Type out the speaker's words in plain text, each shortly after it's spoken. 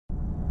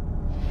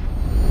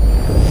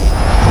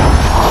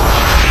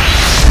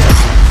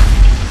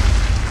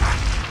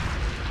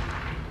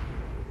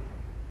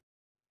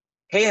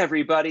Hey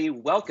everybody,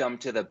 welcome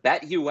to the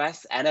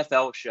BetUS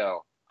NFL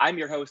show. I'm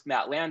your host,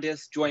 Matt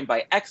Landis, joined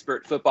by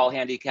expert football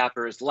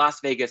handicappers Las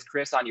Vegas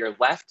Chris on your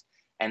left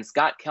and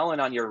Scott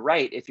Kellen on your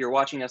right if you're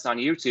watching us on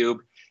YouTube.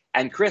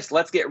 And Chris,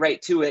 let's get right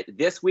to it.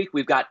 This week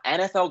we've got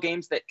NFL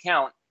games that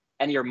count,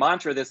 and your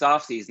mantra this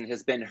offseason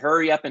has been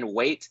hurry up and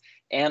wait.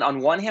 And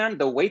on one hand,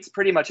 the wait's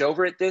pretty much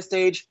over at this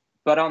stage,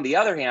 but on the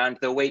other hand,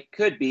 the wait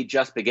could be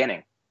just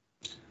beginning.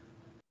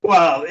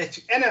 Well, if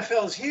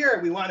NFL's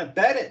here, we want to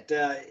bet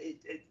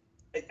it.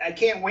 I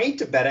can't wait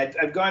to bet.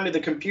 I've gone to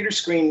the computer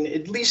screen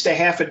at least a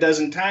half a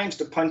dozen times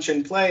to punch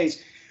in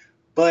plays,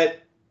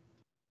 but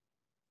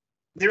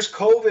there's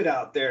COVID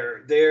out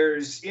there.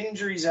 There's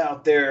injuries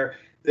out there.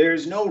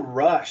 There's no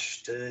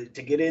rush to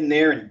get in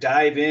there and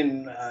dive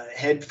in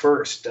head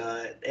first.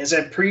 As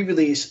I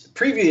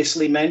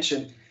previously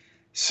mentioned,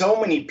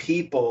 so many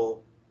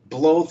people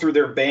blow through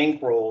their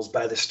bankrolls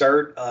by the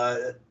start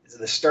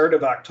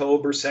of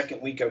October,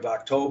 second week of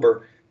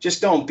October. Just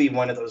don't be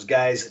one of those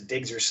guys that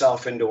digs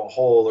yourself into a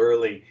hole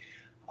early.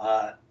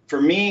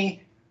 For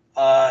me,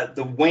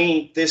 the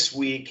wait this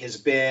week has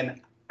been,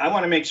 I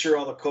want to make sure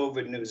all the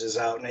COVID news is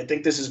out, and I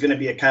think this is going to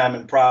be a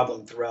common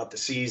problem throughout the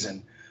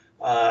season.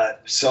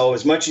 So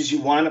as much as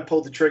you want to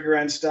pull the trigger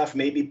on stuff,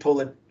 maybe pull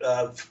it.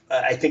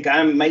 I think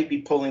I might be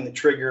pulling the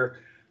trigger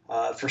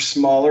for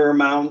smaller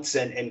amounts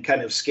and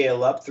kind of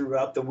scale up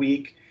throughout the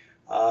week,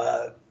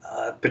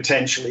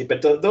 potentially.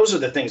 But those are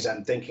the things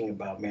I'm thinking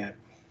about, man.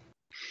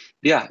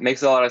 Yeah,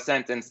 makes a lot of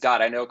sense. And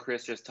Scott, I know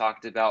Chris just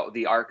talked about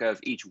the arc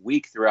of each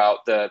week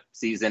throughout the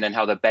season and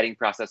how the betting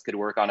process could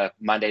work on a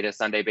Monday to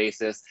Sunday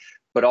basis.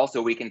 But also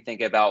we can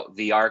think about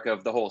the arc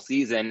of the whole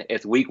season.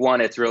 It's week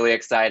one. It's really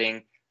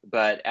exciting.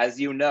 But as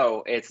you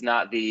know, it's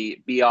not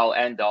the be all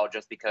end all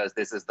just because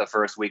this is the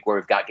first week where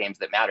we've got games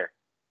that matter.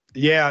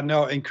 Yeah,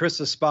 no, and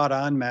Chris is spot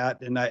on, Matt.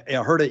 And I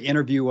heard an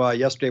interview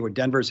yesterday with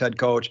Denver's head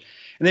coach,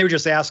 and they were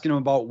just asking him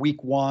about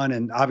week one,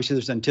 and obviously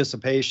there's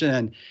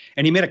anticipation.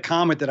 And he made a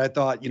comment that I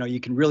thought, you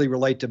can really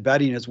relate to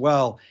betting as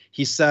well.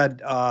 He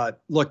said,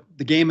 look,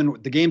 the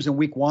games in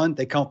week one,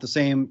 they count the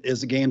same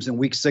as the games in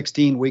week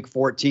 16, week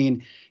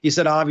 14. He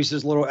said, obviously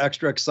there's a little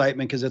extra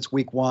excitement because it's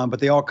week one, but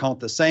they all count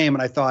the same.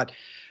 And I thought,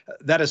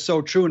 that is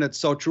so true, and it's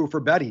so true for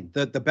betting.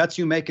 The bets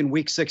you make in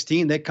week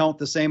 16, they count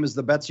the same as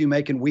the bets you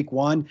make in week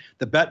one.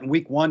 The bet in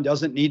week one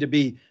doesn't need to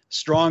be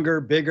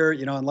stronger, bigger,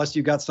 unless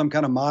you've got some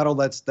kind of model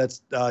that's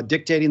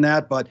dictating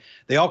that. But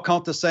they all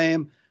count the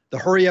same. The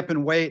hurry up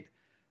and wait,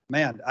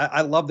 man,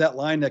 I love that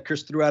line that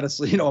Chris threw at us,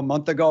 a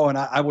month ago, and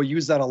I will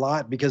use that a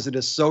lot because it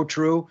is so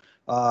true.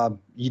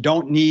 You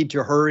don't need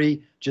to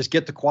hurry. Just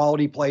get the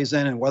quality plays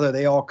in, and whether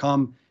they all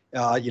come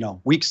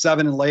week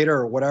 7 and later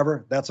or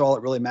whatever, that's all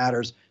that really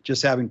matters,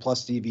 just having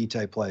plus TV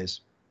type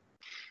plays.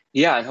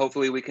 Yeah, and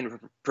hopefully we can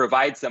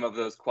provide some of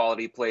those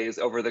quality plays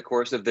over the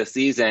course of the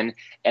season.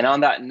 And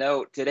on that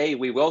note, today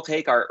we will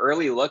take our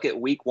early look at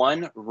week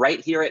one right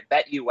here at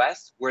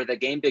BetUS, where the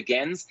game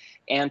begins.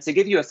 And to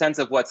give you a sense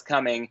of what's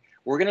coming,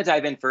 we're going to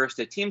dive in first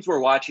to teams we're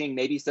watching,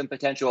 maybe some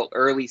potential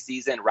early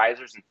season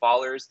risers and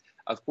fallers.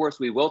 Of course,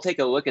 we will take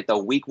a look at the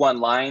week one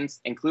lines,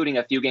 including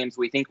a few games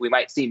we think we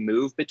might see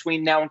move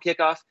between now and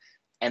kickoff.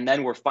 And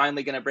then we're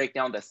finally going to break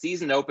down the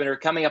season opener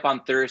coming up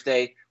on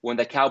Thursday when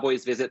the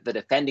Cowboys visit the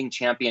defending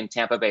champion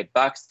Tampa Bay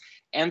Bucks.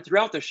 And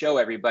throughout the show,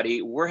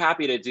 everybody, we're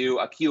happy to do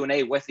a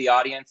Q&A with the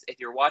audience. If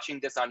you're watching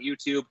this on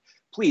YouTube,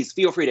 please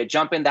feel free to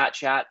jump in that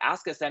chat,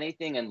 ask us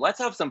anything, and let's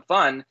have some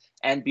fun.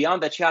 And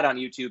beyond the chat on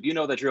YouTube, you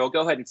know the drill.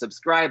 Go ahead and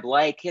subscribe,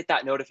 like, hit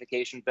that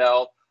notification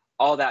bell,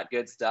 all that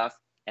good stuff.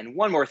 And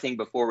one more thing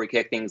before we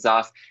kick things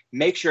off,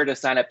 make sure to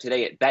sign up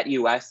today at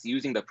BetUS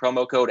using the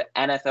promo code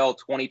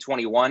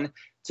NFL2021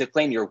 to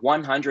claim your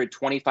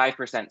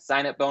 125%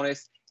 sign-up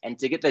bonus. And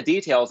to get the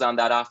details on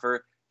that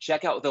offer,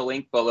 check out the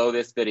link below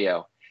this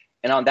video.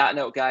 And on that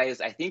note, guys,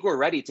 I think we're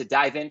ready to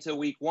dive into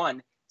week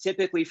one.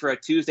 Typically for a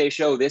Tuesday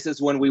show, this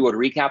is when we would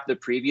recap the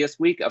previous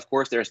week. Of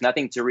course, there's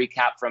nothing to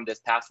recap from this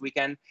past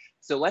weekend.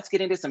 So let's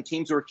get into some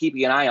teams we're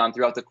keeping an eye on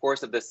throughout the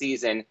course of the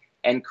season.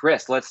 And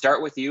Chris, let's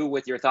start with you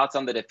with your thoughts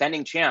on the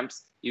defending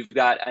champs. You've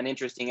got an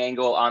interesting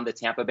angle on the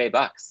Tampa Bay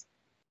Bucks.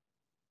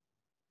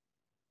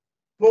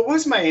 What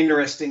was my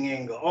interesting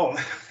angle?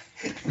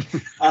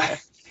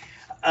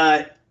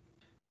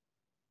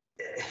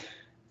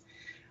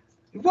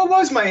 What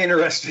was my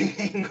interesting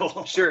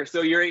angle? Sure.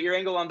 So your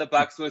angle on the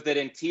Bucks was that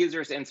in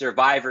teasers and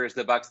survivors,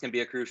 the Bucks can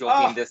be a crucial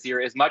team this year.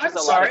 As much as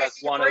a lot of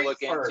us want to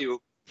look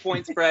into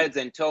point spreads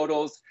and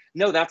totals.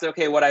 No, that's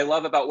okay. What I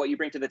love about what you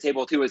bring to the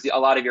table too is a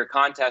lot of your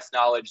contest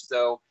knowledge.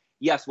 So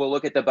yes, we'll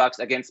look at the Bucks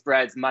against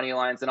spreads, money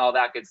lines, and all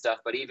that good stuff.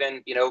 But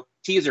even,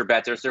 teaser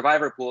bets or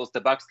survivor pools, the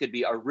Bucks could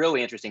be a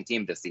really interesting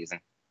team this season.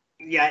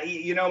 Yeah,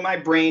 my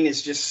brain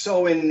is just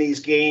so in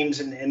these games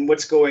and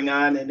what's going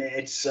on, and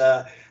it's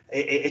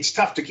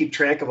tough to keep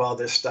track of all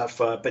this stuff.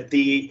 But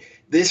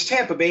this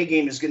Tampa Bay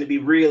game is going to be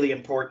really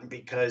important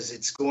because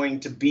it's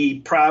going to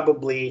be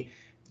probably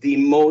the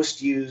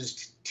most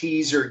used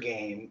teaser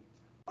game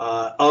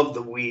of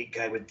the week,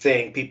 I would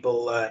think.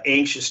 People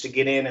anxious to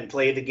get in and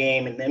play the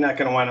game, and they're not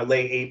going to want to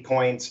lay 8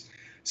 points.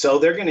 So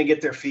they're going to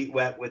get their feet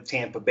wet with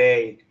Tampa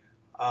Bay,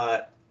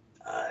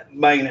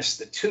 minus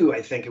the 2,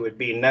 I think it would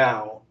be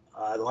now.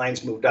 The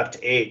line's moved up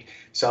to 8.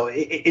 So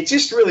it's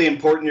just really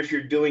important if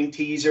you're doing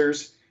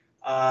teasers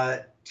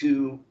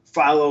to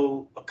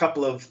follow a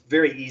couple of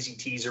very easy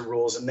teaser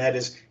rules, and that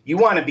is you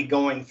want to be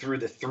going through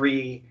the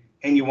 3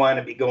 and you want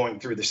to be going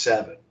through the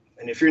 7.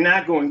 And if you're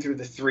not going through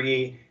the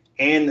 3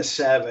 and the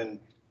 7,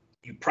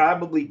 you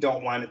probably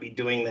don't want to be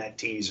doing that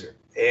teaser.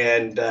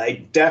 And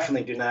I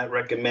definitely do not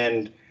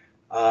recommend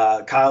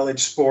college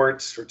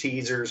sports for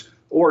teasers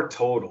or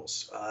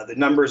totals. The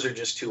numbers are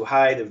just too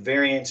high. The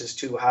variance is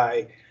too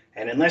high.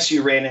 And unless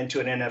you ran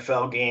into an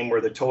NFL game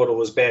where the total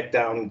was back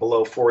down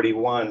below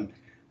 41,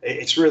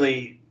 it's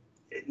really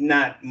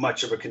not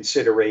much of a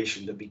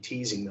consideration to be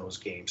teasing those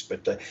games.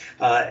 But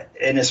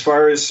and as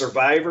far as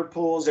survivor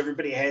pools,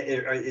 everybody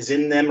is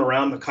in them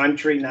around the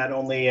country, not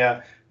only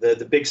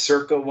the big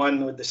Circa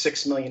one with the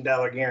 $6 million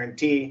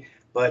guarantee,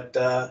 but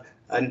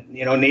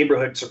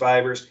neighborhood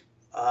survivors.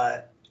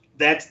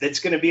 That's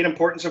going to be an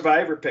important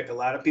survivor pick. A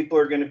lot of people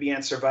are going to be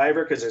on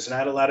survivor because there's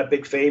not a lot of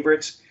big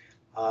favorites.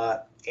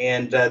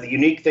 And the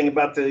unique thing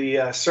about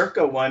the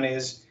Circa one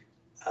is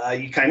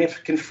you kind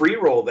of can free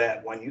roll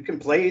that one. You can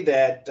play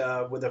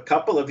that with a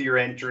couple of your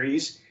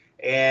entries.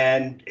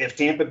 And if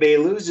Tampa Bay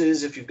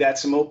loses, if you've got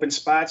some open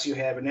spots you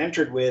haven't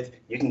entered with,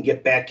 you can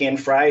get back in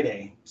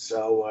Friday.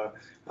 So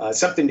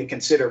something to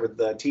consider with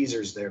the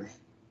teasers there.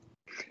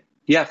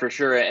 Yeah, for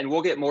sure. And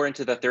we'll get more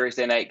into the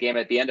Thursday night game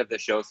at the end of the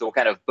show. So we'll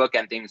kind of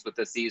bookend things with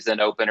the season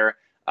opener.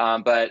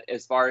 But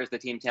as far as the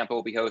team Tampa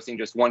will be hosting,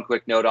 just one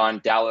quick note on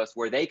Dallas,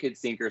 where they could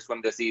sink or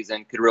swim this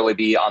season, could really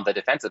be on the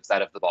defensive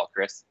side of the ball,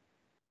 Chris.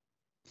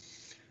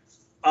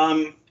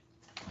 I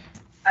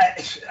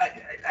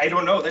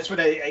don't know. That's what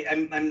I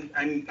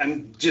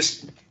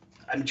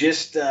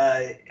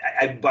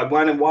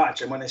want to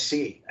watch. I want to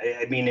see.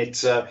 I mean,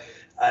 it's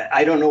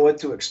I don't know what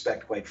to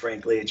expect, quite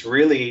frankly. It's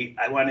really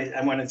I want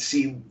to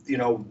see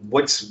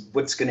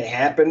what's going to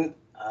happen,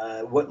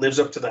 what lives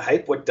up to the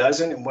hype, what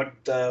doesn't, and what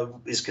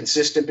is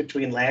consistent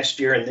between last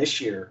year and this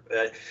year.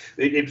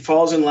 It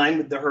falls in line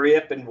with the hurry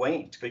up and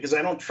wait, because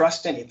I don't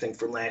trust anything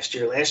from last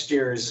year. Last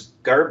year is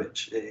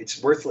garbage.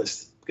 It's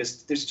worthless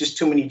because there's just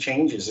too many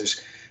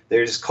changes.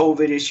 There's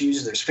COVID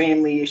issues, there's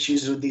family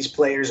issues with these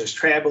players, there's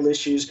travel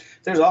issues,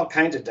 there's all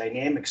kinds of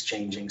dynamics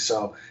changing.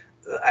 So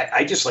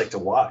I just like to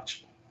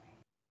watch.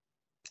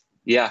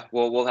 Yeah,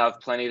 well, we'll have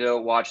plenty to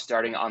watch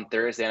starting on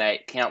Thursday, and I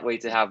can't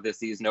wait to have the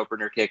season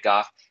opener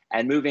kickoff.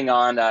 And moving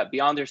on,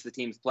 beyond there's the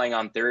teams playing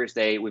on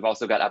Thursday, we've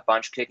also got a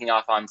bunch kicking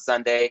off on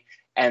Sunday.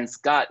 And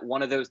Scott,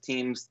 one of those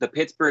teams, the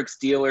Pittsburgh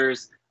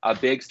Steelers, a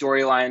big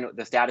storyline,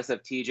 the status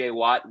of TJ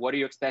Watt. What are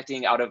you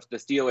expecting out of the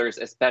Steelers,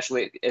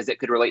 especially as it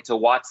could relate to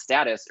Watt's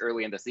status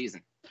early in the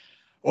season?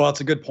 Well,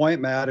 it's a good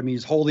point, Matt. I mean,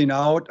 he's holding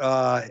out.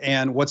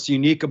 And what's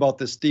unique about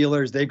the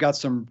Steelers, they've got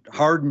some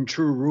hard and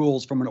true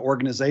rules from an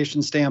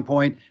organization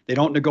standpoint. They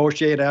don't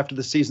negotiate after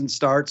the season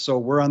starts, so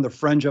we're on the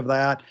fringe of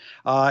that.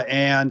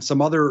 And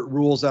some other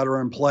rules that are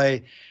in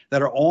play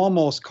that are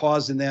almost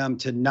causing them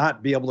to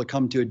not be able to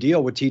come to a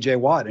deal with TJ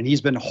Watt. And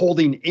he's been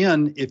holding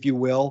in, if you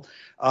will,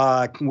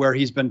 where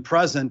he's been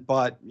present,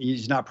 but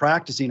he's not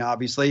practicing,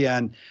 obviously.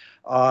 And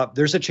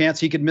there's a chance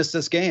he could miss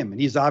this game. And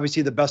he's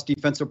obviously the best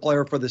defensive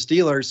player for the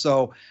Steelers.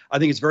 So I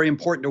think it's very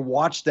important to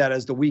watch that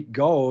as the week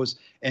goes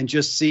and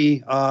just see,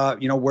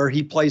 where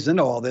he plays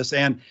into all this.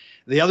 And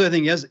the other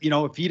thing is,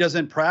 if he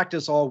doesn't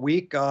practice all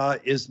week,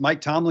 is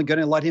Mike Tomlin going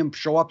to let him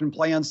show up and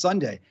play on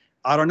Sunday?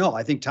 I don't know.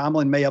 I think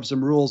Tomlin may have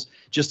some rules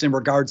just in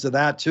regards to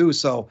that, too.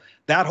 So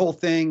that whole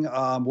thing,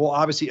 we'll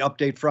obviously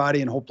update Friday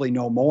and hopefully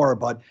know more.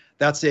 But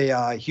that's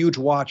a huge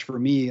watch for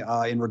me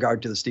in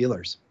regard to the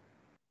Steelers.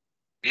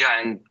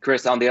 Yeah, and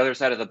Chris, on the other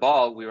side of the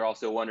ball, we were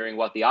also wondering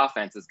what the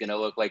offense is going to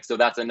look like. So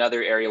that's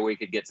another area where we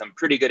could get some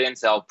pretty good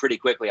intel pretty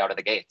quickly out of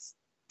the gates.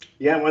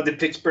 Yeah, well, the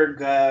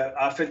Pittsburgh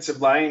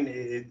offensive line,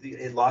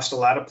 it lost a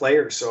lot of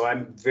players. So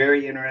I'm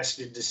very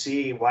interested to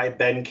see why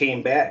Ben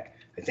came back.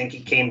 I think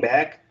he came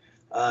back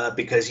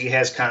because he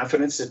has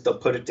confidence that they'll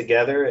put it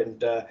together.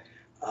 And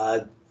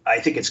I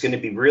think it's going to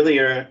be really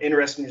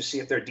interesting to see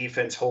if their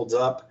defense holds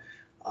up.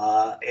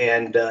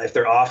 And if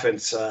their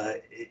offense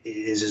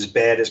is as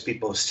bad as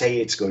people say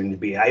it's going to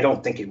be. I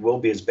don't think it will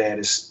be as bad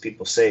as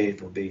people say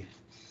it will be.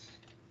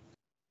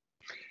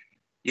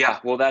 Yeah,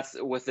 well, that's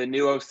with the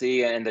new OC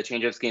and the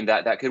change of scheme,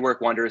 that could work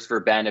wonders for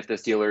Ben if the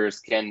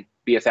Steelers can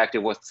be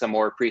effective with some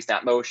more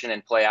pre-snap motion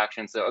and play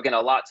action. So, again,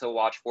 a lot to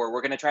watch for.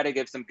 We're going to try to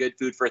give some good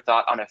food for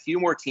thought on a few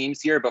more teams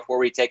here before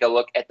we take a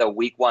look at the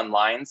Week 1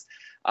 lines.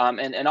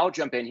 And I'll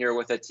jump in here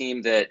with a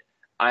team that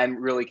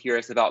I'm really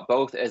curious about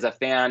both as a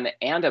fan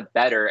and a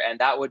bettor, and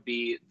that would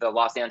be the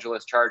Los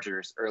Angeles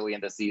Chargers early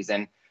in the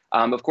season.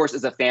 Of course,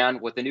 as a fan,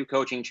 with the new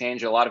coaching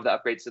change, a lot of the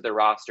upgrades to the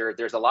roster,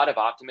 there's a lot of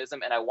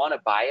optimism, and I want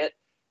to buy it.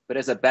 But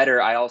as a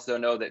bettor, I also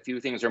know that few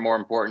things are more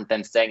important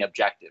than staying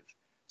objective.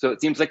 So it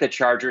seems like the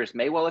Chargers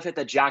may well have hit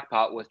the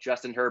jackpot with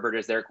Justin Herbert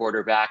as their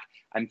quarterback.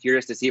 I'm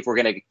curious to see if we're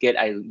going to get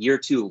a year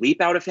 2 leap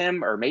out of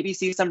him or maybe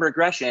see some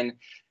regression.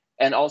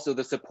 And also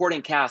the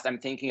supporting cast, I'm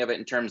thinking of it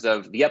in terms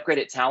of the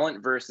upgraded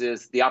talent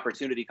versus the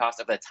opportunity cost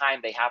of the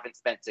time they haven't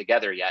spent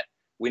together yet.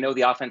 We know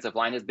the offensive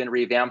line has been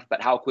revamped, but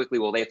how quickly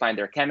will they find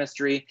their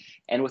chemistry?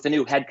 And with a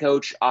new head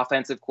coach,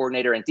 offensive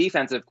coordinator, and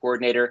defensive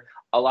coordinator,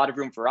 a lot of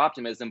room for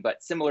optimism,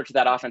 but similar to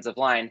that offensive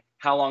line,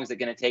 how long is it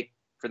going to take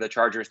for the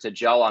Chargers to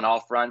gel on all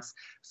fronts?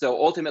 So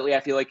ultimately,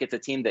 I feel like it's a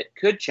team that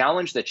could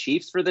challenge the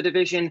Chiefs for the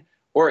division,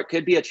 or it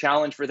could be a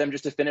challenge for them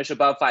just to finish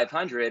above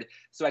 500.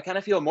 So I kind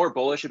of feel more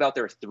bullish about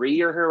their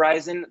 3-year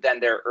horizon than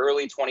their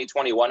early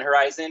 2021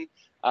 horizon.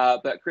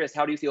 But Chris,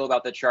 how do you feel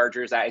about the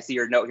Chargers? I see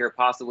your note here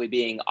possibly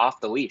being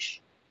off the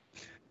leash.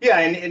 Yeah,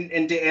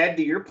 and to add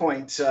to your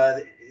point,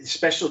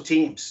 special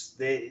teams,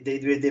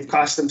 they've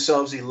cost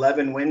themselves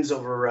 11 wins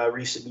over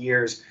recent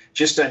years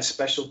just on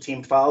special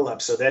team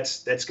follow-up. So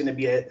that's going to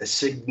be a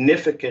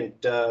significant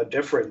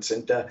difference.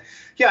 And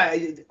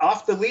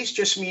off the leash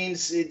just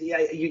means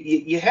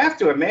you have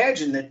to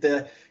imagine that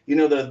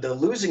the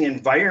losing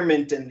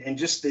environment and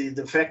just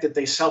the fact that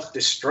they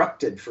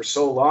self-destructed for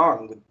so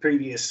long with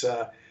previous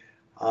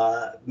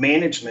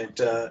management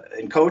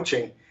and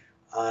coaching.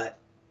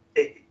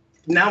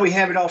 Now we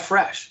have it all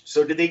fresh.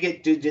 So did they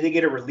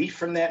get a relief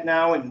from that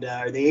now, and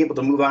are they able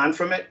to move on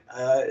from it?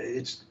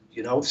 It's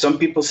some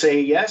people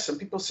say yes, some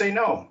people say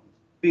no.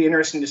 Be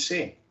interesting to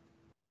see.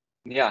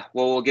 Yeah,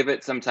 well, we'll give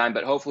it some time,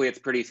 but hopefully it's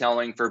pretty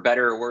telling for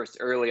better or worse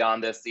early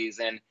on this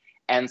season.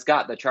 And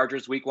Scott, the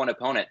Chargers' Week 1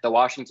 opponent, the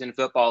Washington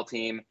football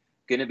team,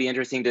 going to be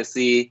interesting to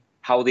see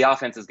how the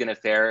offense is going to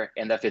fare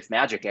in the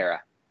Fitzmagic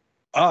era.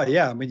 Oh,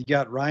 yeah. I mean, you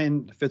got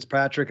Ryan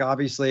Fitzpatrick,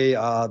 obviously.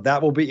 That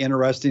will be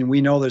interesting.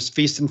 We know there's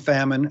feast and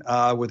famine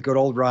with good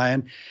old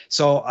Ryan.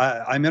 So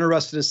I'm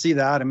interested to see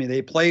that. I mean,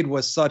 they played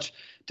with such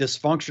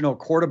dysfunctional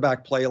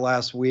quarterback play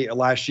last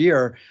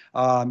year.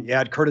 You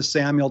had Curtis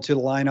Samuel to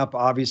the lineup,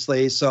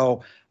 obviously.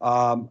 So,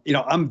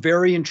 I'm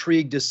very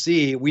intrigued to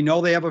see. We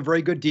know they have a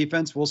very good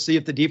defense. We'll see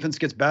if the defense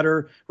gets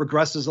better,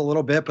 regresses a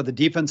little bit, but the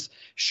defense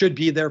should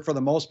be there for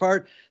the most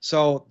part.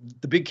 So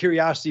the big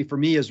curiosity for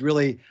me is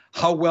really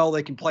how well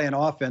they can play an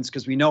offense,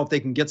 because we know if they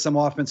can get some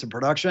offensive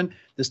production,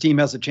 this team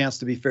has a chance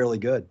to be fairly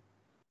good.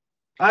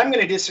 I'm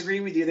going to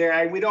disagree with you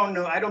there. We don't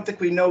know. I don't think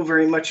we know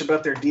very much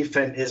about their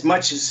defense as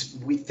much as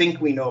we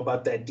think we know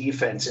about that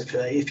defense.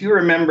 If you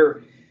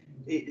remember,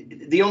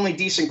 the only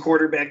decent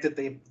quarterback that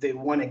they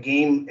won a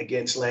game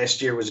against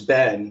last year was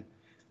Ben,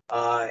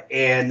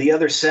 and the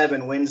other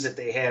 7 wins that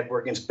they had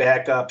were against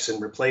backups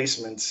and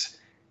replacements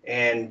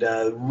and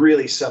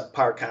really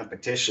subpar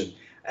competition.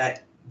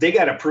 They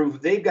got to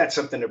prove they've got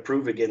something to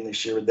prove again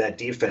this year with that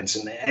defense,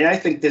 and I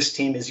think this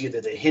team is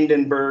either the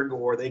Hindenburg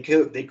or they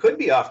could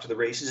be off to the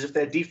races if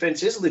that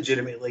defense is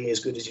legitimately as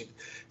good as you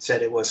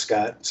said it was,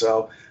 Scott.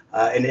 So,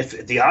 and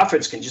if the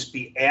offense can just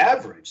be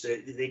average,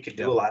 they could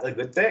do a lot of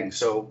good things.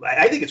 So,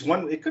 I think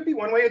it could be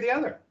one way or the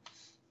other.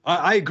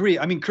 I agree.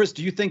 I mean, Chris,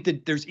 do you think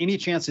that there's any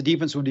chance the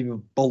defense would be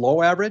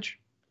below average?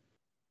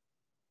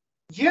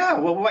 Yeah,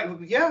 well,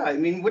 yeah. I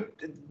mean,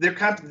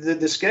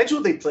 the schedule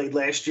they played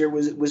last year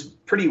was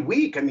pretty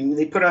weak. I mean,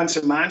 they put on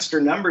some monster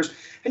numbers,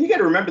 and you got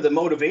to remember the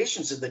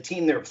motivations of the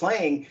team they're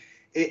playing.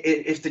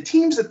 If the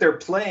teams that they're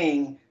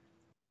playing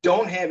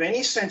don't have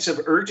any sense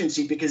of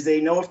urgency because they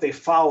know if they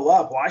foul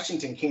up,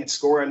 Washington can't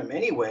score on them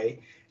anyway.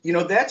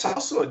 That's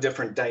also a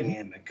different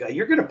dynamic.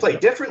 You're going to play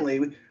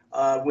differently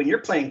when you're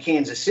playing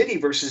Kansas City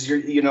versus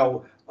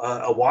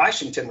a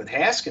Washington with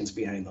Haskins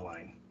behind the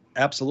line.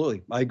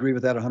 Absolutely, I agree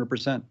with that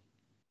 100%.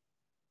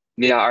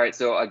 Yeah, all right.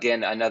 So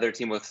again, another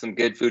team with some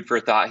good food for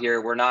thought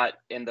here. We're not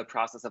in the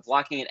process of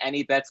locking in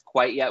any bets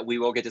quite yet. We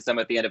will get to some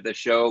at the end of the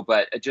show,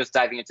 but just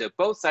diving into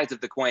both sides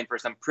of the coin for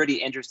some pretty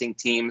interesting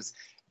teams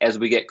as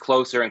we get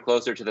closer and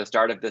closer to the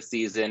start of the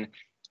season.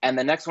 And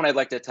the next one I'd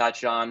like to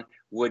touch on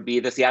would be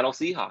the Seattle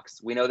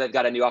Seahawks. We know they've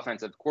got a new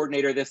offensive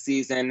coordinator this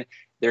season.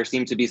 There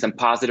seem to be some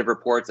positive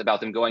reports about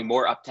them going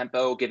more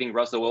up-tempo, giving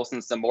Russell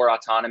Wilson some more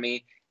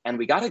autonomy. And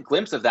we got a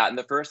glimpse of that in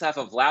the first half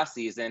of last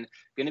season.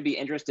 Going to be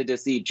interested to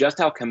see just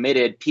how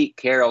committed Pete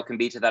Carroll can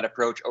be to that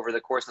approach over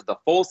the course of the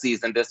full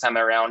season this time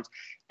around.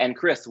 And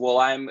Chris, while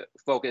I'm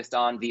focused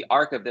on the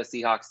arc of the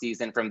Seahawks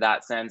season from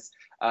that sense,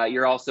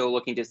 you're also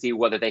looking to see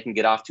whether they can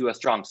get off to a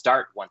strong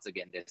start once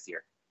again this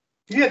year.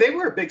 Yeah, they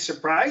were a big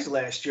surprise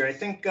last year. I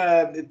think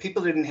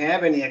people didn't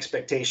have any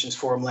expectations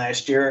for them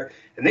last year,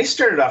 and they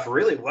started off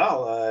really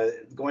well,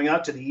 going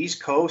out to the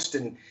East Coast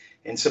and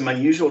some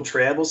unusual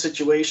travel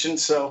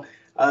situations. So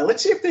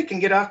let's see if they can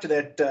get off to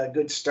that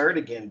good start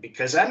again,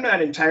 because I'm not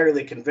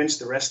entirely convinced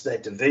the rest of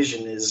that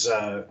division is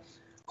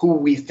who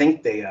we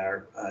think they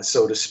are,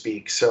 so to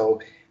speak. So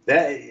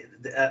that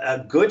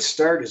a good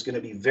start is going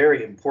to be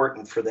very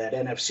important for that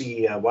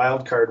NFC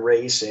wildcard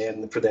race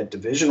and for that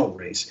divisional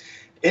race.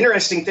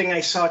 Interesting thing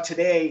I saw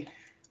today,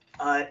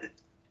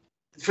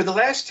 for the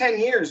last 10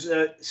 years,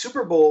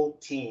 Super Bowl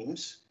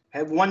teams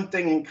have one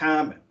thing in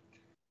common,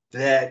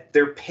 that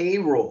their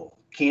payroll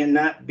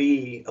cannot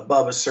be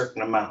above a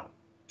certain amount.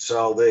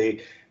 So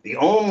the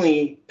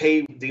only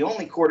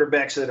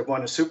quarterbacks that have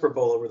won a Super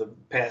Bowl over the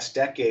past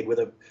decade with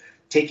a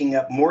taking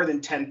up more than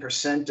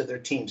 10% of their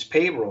team's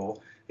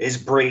payroll is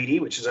Brady,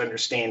 which is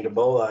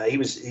understandable.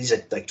 He's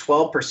at like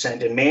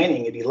 12%, and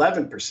Manning at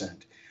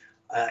 11%.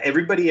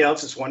 Everybody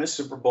else that's won a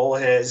Super Bowl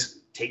has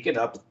taken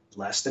up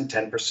less than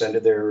 10%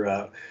 of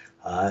their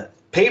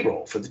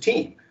payroll for the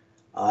team.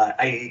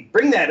 I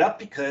bring that up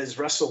because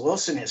Russell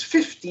Wilson has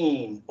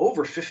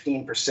over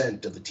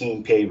 15% of the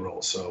team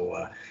payroll.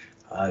 So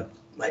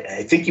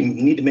I think you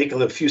need to make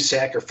a few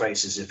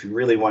sacrifices if you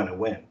really want to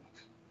win.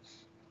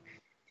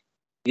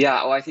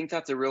 Yeah, well, I think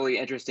that's a really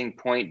interesting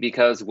point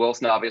because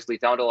Wilson obviously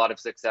found a lot of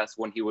success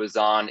when he was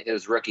on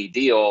his rookie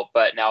deal,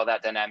 but now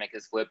that dynamic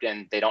has flipped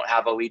and they don't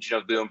have a Legion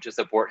of Boom to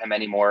support him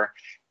anymore.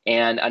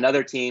 And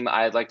another team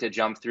I'd like to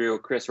jump through,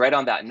 Chris, right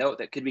on that note,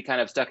 that could be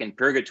kind of stuck in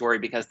purgatory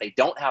because they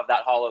don't have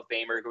that Hall of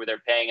Famer who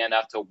they're paying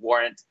enough to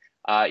warrant,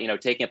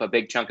 taking up a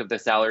big chunk of the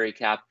salary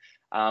cap.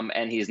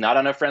 And he's not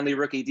on a friendly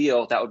rookie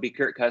deal. That would be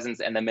Kirk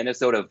Cousins and the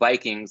Minnesota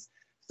Vikings.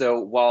 So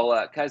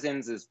while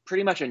Cousins is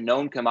pretty much a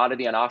known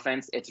commodity on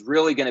offense, it's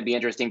really going to be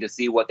interesting to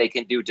see what they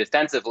can do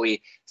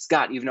defensively.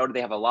 Scott, you've noted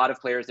they have a lot of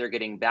players they're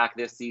getting back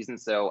this season.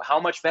 So how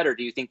much better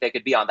do you think they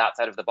could be on that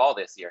side of the ball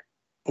this year?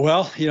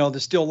 Well, the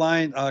still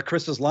line,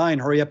 Chris's line,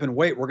 hurry up and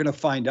wait. We're going to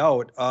find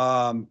out.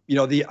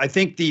 I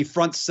think the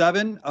front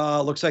seven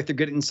looks like they're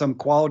getting some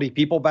quality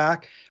people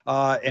back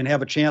and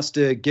have a chance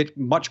to get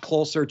much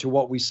closer to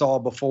what we saw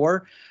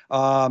before.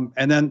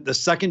 And then the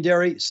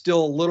secondary,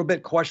 still a little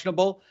bit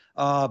questionable,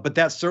 but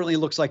that certainly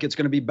looks like it's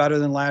going to be better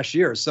than last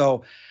year.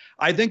 So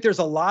I think there's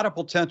a lot of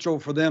potential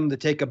for them to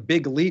take a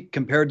big leap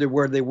compared to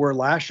where they were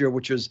last year,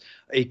 which was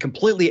a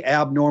completely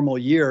abnormal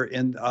year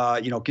in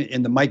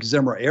the Mike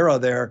Zimmer era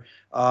there.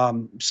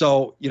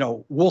 So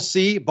we'll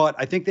see, but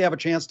I think they have a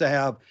chance to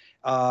have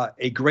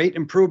a great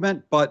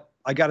improvement, but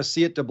I got to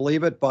see it to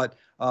believe it. But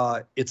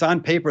it's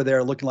on paper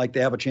there looking like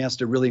they have a chance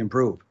to really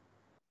improve.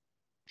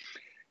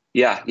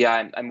 Yeah,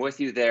 I'm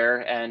with you there.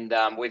 And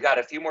we've got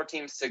a few more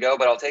teams to go,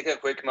 but I'll take a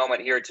quick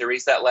moment here to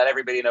reset, let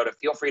everybody know to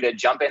feel free to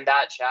jump in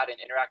that chat and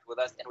interact with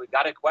us. And we've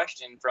got a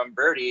question from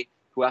Birdie,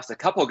 who asked a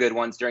couple good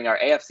ones during our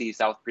AFC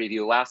South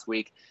preview last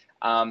week.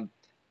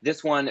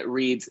 This one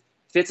reads,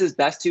 Fitz's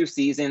best 2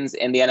 seasons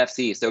in the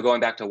NFC, so going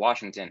back to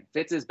Washington.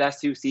 Fitz's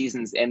best 2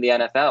 seasons in the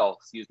NFL,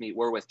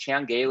 were with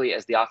Chan Gailey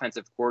as the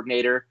offensive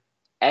coordinator.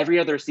 Every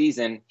other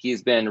season,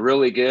 he's been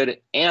really good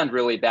and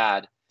really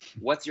bad.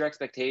 What's your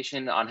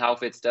expectation on how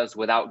Fitz does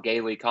without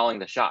Gailey calling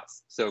the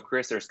shots? So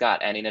Chris or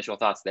Scott, any initial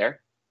thoughts there?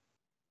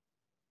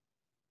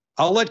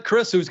 I'll let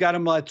Chris, who's got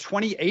him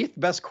 28th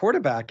best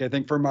quarterback, I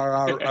think, from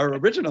our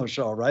original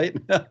show, right?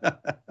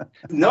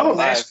 No,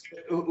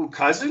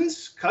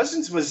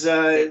 Cousins was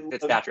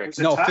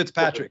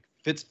Fitzpatrick.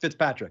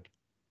 Fitzpatrick.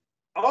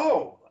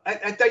 Oh,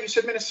 I thought you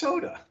said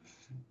Minnesota.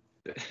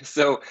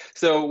 So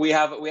we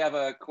have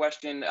a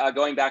question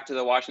going back to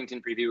the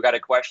Washington preview. We got a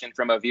question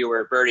from a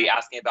viewer, Birdie,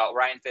 asking about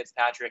Ryan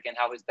Fitzpatrick and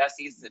how his best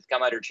seasons have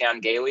come under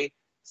Chan Gailey.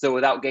 So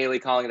without Gailey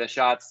calling the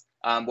shots,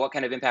 what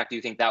kind of impact do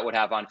you think that would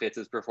have on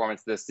Fitz's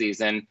performance this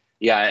season?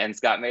 Yeah, and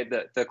Scott made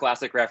the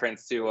classic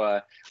reference to,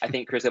 I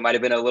think, Chris, it might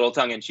have been a little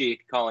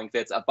tongue-in-cheek calling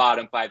Fitz a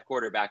bottom 5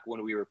 quarterback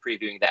when we were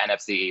previewing the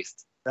NFC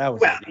East.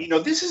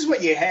 This is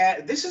what you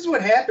have. This is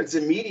what happens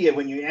in media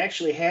when you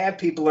actually have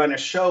people on a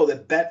show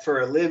that bet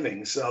for a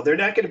living. So they're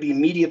not going to be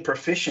media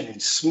proficient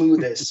and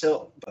smooth as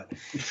silk. But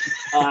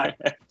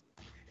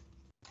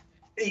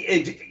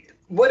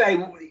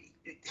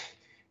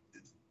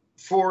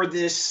for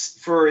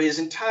his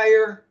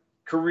entire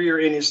career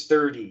in his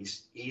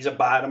 30s, he's a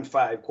bottom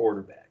 5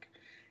 quarterback.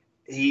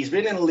 He's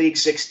been in the league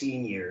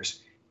 16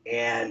 years,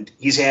 and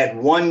he's had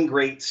one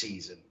great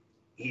season.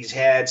 He's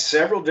had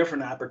several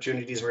different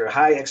opportunities where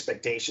high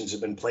expectations have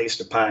been placed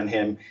upon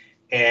him,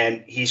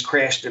 and he's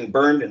crashed and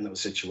burned in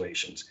those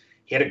situations.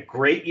 He had a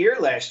great year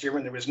last year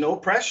when there was no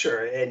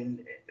pressure,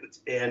 and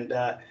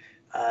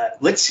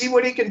let's see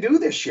what he can do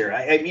this year.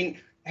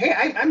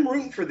 I'm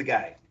rooting for the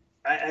guy.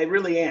 I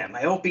really am.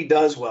 I hope he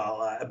does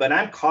well, but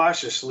I'm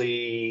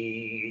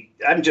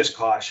just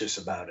cautious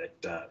about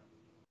it.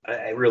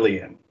 I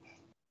really am.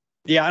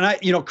 Yeah,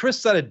 and Chris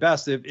said it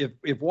best.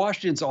 If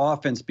Washington's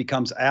offense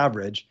becomes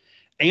average,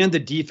 and the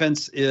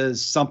defense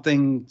is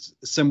something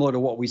similar to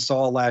what we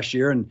saw last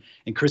year, and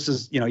Chris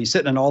is, he's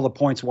sitting on all the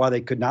points why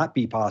they could not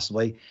be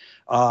possibly.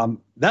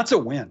 That's a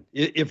win.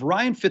 If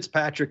Ryan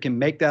Fitzpatrick can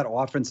make that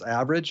offense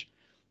average,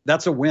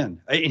 that's a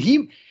win.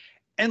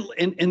 And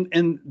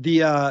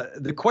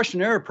the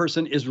questionnaire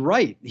person is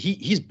right.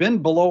 He's been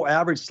below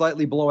average,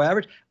 slightly below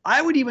average.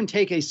 I would even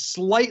take a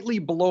slightly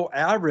below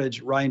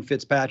average Ryan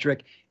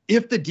Fitzpatrick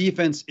if the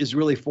defense is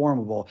really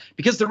formidable,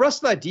 because the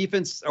rest of that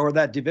defense or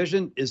that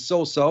division is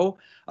so.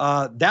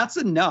 That's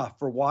enough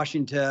for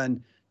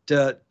Washington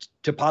to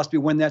possibly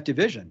win that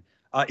division.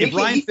 If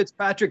Ryan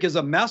Fitzpatrick is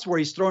a mess where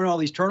he's throwing all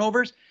these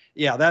turnovers,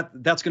 yeah,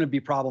 that's going to be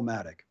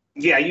problematic.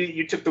 Yeah,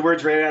 you took the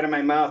words right out of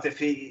my mouth. If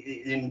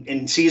he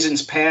in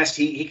seasons past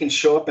he can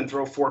show up and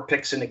throw 4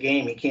 picks in a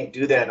game, he can't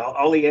do that.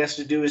 All he has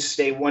to do is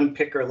stay 1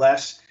 pick or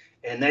less,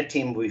 and that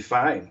team will be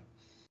fine.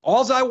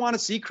 All I want to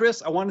see,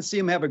 Chris, I want to see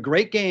him have a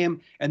great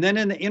game, and then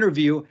in the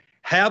interview,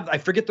 have, I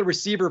forget the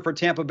receiver for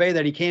Tampa Bay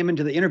that he came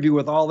into the interview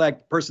with all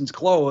that person's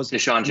clothes.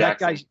 Deshaun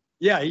Jackson.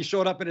 He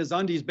showed up in his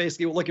undies,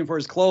 basically looking for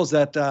his clothes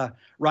that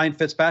Ryan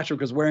Fitzpatrick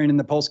was wearing in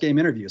the post-game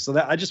interview. So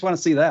that I just want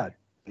to see that.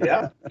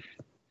 Yeah.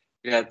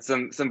 Yeah,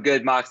 some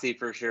good moxie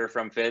for sure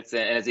from Fitz.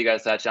 And as you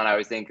guys touched on, I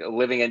always think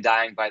living and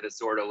dying by the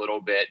sword a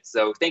little bit.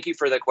 So thank you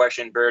for the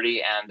question,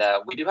 Birdie. And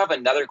we do have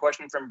another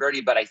question from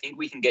Birdie, but I think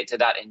we can get to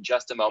that in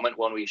just a moment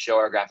when we show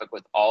our graphic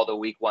with all the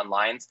week 1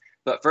 lines.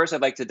 But first,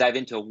 I'd like to dive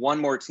into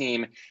one more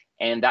team,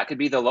 and that could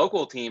be the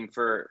local team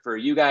for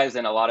you guys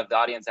and a lot of the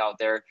audience out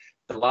there,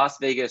 the Las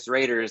Vegas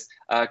Raiders.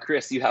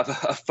 Chris, you have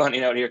a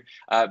funny note here.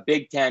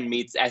 Big Ten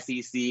meets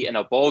SEC in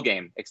a bowl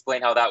game.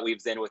 Explain how that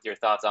weaves in with your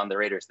thoughts on the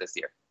Raiders this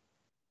year.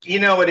 You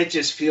know what? It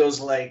just feels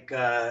like,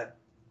 as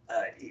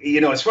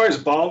far as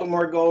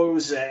Baltimore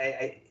goes,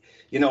 hey,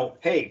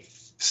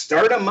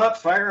 start them up,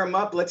 fire them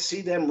up. Let's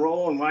see them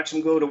roll and watch them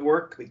go to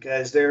work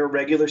because they're a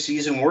regular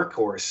season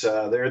workhorse.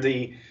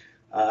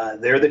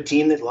 They're the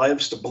team that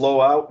loves to blow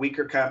out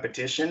weaker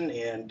competition,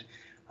 and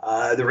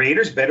the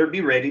Raiders better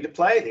be ready to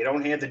play. They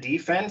don't have the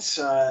defense,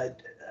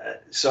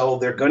 so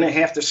they're going to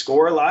have to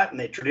score a lot, and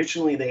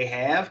they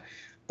have.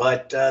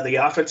 But the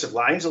offensive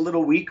line's a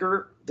little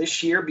weaker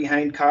this year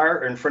behind Carr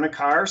or in front of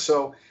Carr.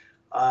 So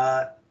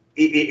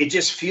it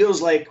just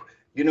feels like,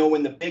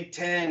 when the Big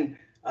Ten,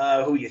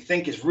 who you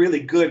think is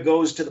really good,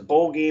 goes to the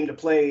bowl game to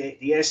play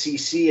the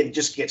SEC and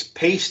just gets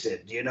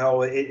pasted,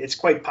 it's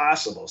quite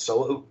possible.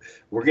 So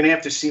we're going to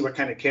have to see what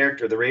kind of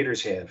character the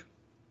Raiders have.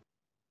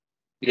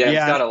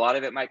 Yeah, Scott, a lot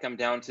of it might come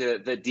down to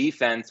the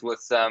defense with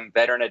some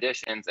veteran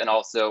additions and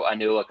also a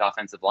new look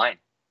offensive line.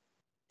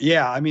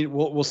 Yeah, I mean,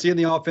 we'll see in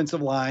the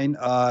offensive line.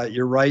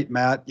 You're right,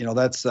 Matt.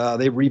 That's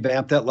they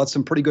revamped that, let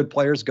some pretty good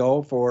players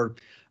go for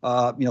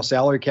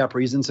salary cap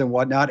reasons and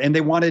whatnot. And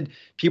they wanted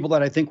people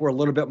that I think were a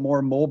little bit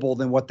more mobile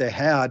than what they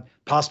had,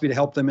 possibly to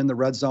help them in the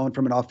red zone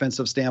from an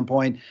offensive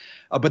standpoint.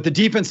 But the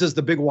defense is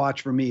the big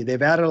watch for me.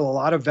 They've added a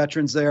lot of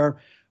veterans there.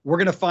 We're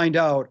going to find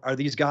out, are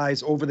these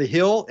guys over the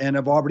hill and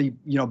have already,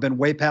 been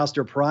way past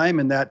their prime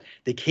and that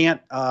they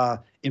can't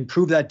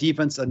improve that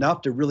defense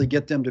enough to really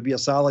get them to be a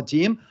solid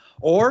team?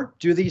 Or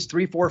do these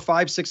 3, 4,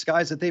 5, 6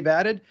 guys that they've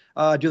added,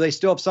 do they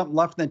still have something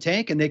left in the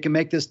tank and they can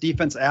make this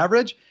defense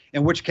average?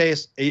 In which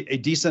case, a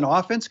decent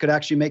offense could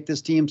actually make this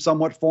team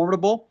somewhat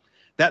formidable.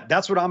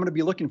 That's what I'm going to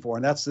be looking for,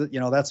 and that's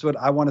what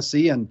I want to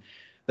see, and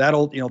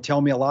that'll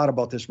tell me a lot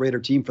about this Raider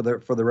team for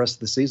the rest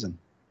of the season.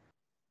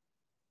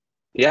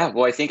 Yeah,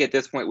 well, I think at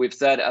this point we've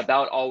said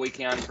about all we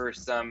can for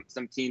some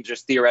teams,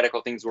 just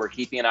theoretical things we're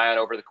keeping an eye on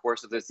over the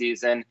course of the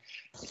season.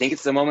 I think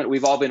it's the moment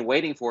we've all been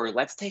waiting for.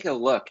 Let's take a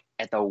look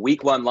at the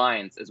week 1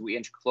 lines as we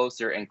inch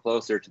closer and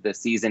closer to the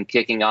season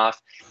kicking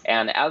off.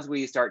 And as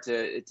we start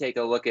to take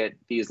a look at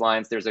these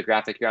lines, there's a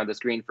graphic here on the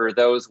screen. For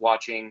those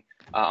watching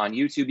on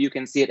YouTube, you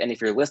can see it. And if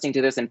you're listening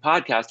to this in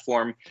podcast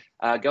form,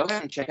 go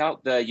ahead and check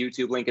out the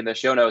YouTube link in the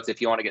show notes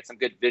if you want to get some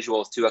good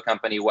visuals to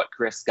accompany what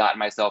Chris, Scott, and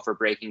myself are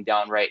breaking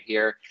down right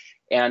here.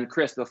 And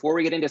Chris, before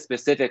we get into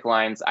specific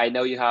lines, I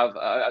know you have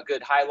a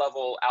good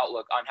high-level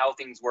outlook on how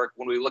things work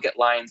when we look at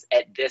lines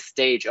at this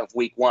stage of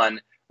week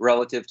 1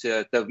 relative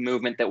to the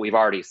movement that we've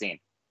already seen.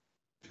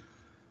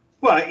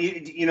 Well,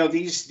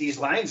 these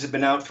lines have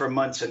been out for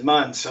months and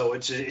months, so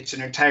it's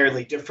an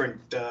entirely different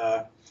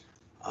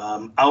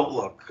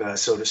outlook,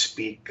 so to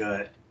speak.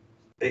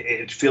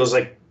 It feels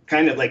like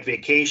kind of like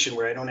vacation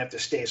where I don't have to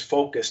stay as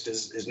focused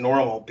as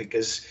normal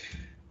because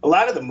a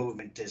lot of the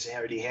movement has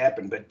already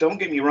happened. But don't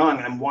get me wrong,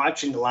 I'm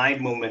watching the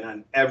line movement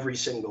on every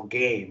single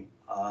game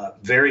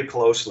very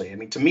closely. I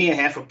mean, to me, a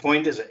half a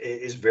point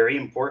is very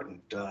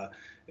important, and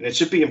it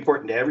should be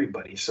important to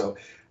everybody. So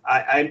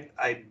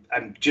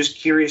I'm just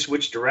curious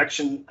which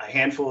direction a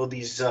handful of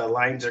these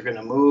lines are going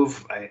to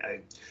move.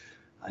 I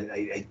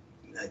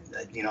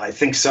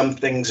think some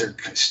things are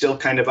still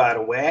kind of out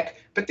of whack,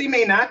 but they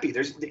may not be.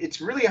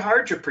 It's really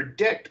hard to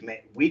predict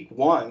week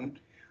 1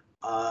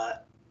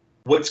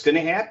 what's going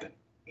to happen.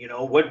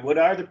 What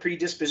are the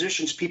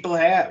predispositions people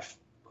have?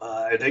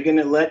 Are they going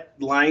to let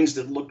lines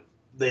that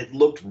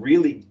looked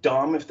really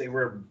dumb if they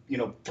were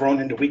thrown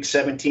into week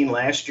 17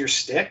 last year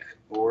stick,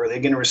 or are they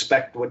going to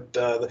respect what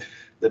the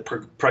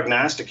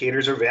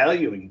prognosticators are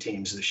valuing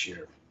teams this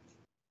year?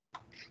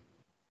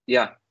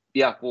 Yeah,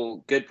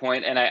 well, good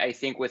point. And I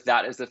think with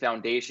that as the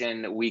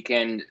foundation, we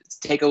can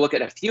take a look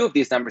at a few of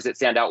these numbers that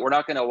stand out. We're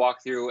not going to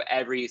walk through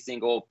every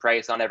single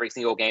price on every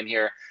single game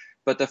here,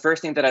 but the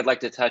first thing that I'd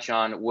like to touch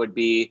on would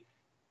be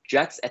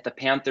Jets at the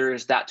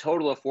Panthers. That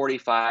total of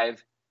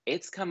 45,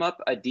 it's come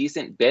up a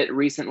decent bit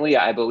recently.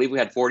 I believe we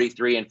had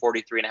 43 and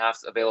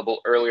 43.5 available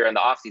earlier in the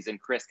offseason.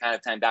 Chris, kind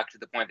of tying back to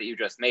the point that you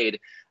just made.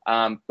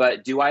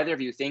 But do either of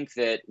you think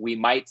that we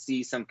might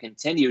see some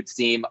continued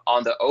steam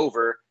on the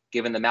over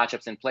given the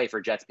matchups in play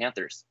for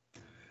Jets-Panthers?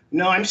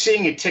 No, I'm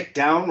seeing it tick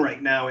down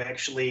right now,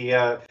 actually.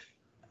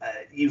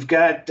 You've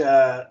got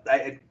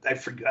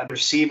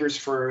receivers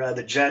for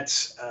the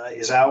Jets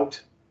is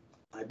out,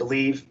 I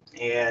believe,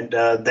 and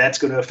that's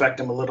going to affect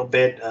them a little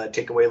bit,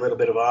 take away a little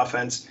bit of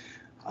offense.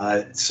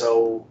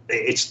 So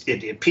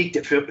it peaked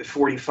at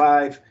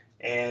 45,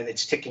 and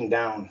it's ticking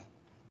down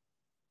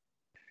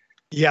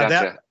Yeah,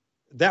 Gotcha.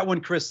 that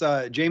one, Chris,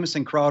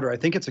 Jamison Crowder, I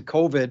think it's a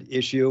COVID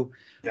issue.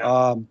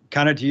 Yeah.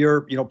 Kind of to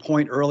your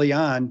point early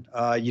on,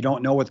 you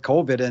don't know with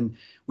COVID, and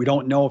we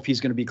don't know if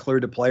he's going to be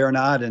cleared to play or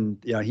not. And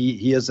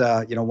he is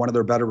one of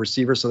their better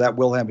receivers, so that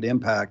will have an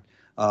impact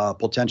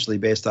potentially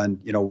based on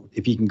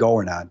if he can go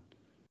or not.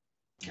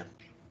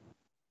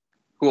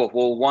 Cool.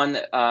 Well, one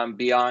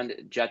beyond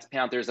Jets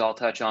Panthers I'll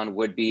touch on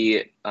would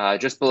be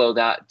just below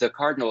that, the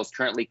Cardinals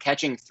currently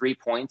catching 3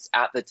 points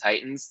at the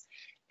Titans.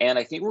 And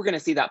I think we're going to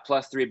see that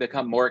 +3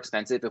 become more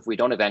expensive if we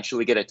don't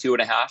eventually get a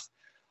 2.5.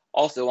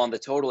 Also on the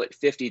total at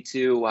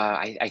 52,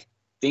 I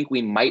think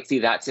we might see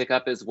that tick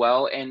up as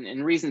well.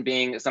 And reason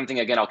being something,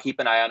 again, I'll keep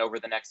an eye on over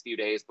the next few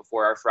days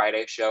before our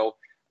Friday show.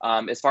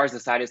 As far as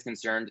the side is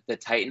concerned, the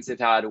Titans have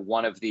had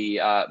one of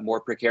the more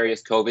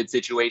precarious COVID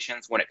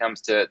situations when it comes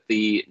to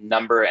the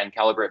number and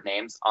caliber of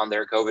names on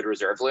their COVID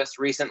reserve list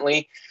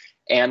recently.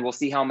 And we'll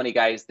see how many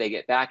guys they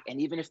get back. And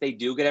even if they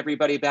do get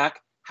everybody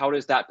back, how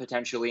does that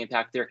potentially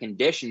impact their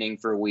conditioning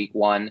for week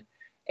 1?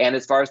 And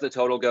as far as the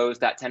total goes,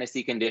 that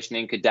Tennessee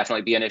conditioning could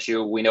definitely be an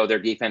issue. We know their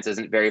defense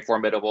isn't very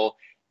formidable,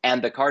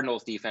 and the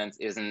Cardinals defense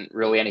isn't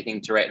really anything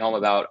to write home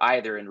about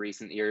either in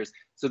recent years.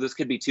 So this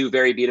could be two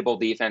very beatable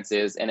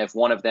defenses. And if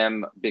one of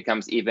them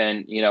becomes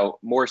even,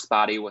 more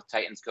spotty with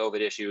Titans COVID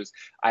issues,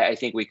 I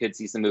think we could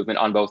see some movement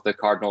on both the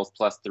Cardinals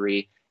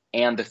 +3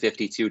 and the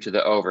 52 to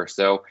the over.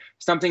 So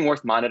something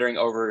worth monitoring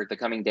over the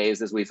coming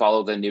days as we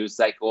follow the news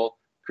cycle.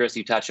 Chris,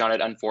 you touched on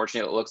it.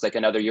 Unfortunately, it looks like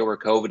another year where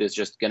COVID is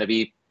just going to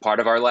be part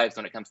of our lives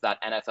when it comes to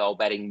that NFL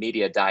betting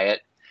media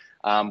diet.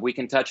 We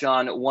can touch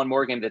on one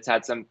more game that's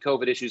had some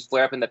COVID issues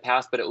flare up in the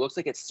past, but it looks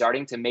like it's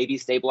starting to maybe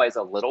stabilize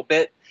a little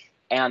bit.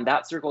 And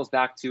that circles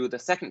back to the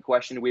second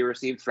question we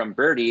received from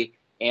Birdie,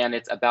 and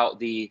it's about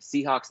the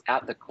Seahawks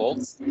at the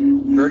Colts.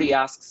 Birdie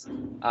asks,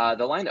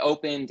 the line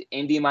opened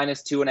Indy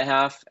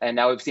 -2.5, and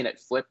now we've seen it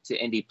flip to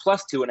Indy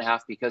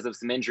 +2.5 because of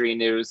some injury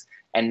news.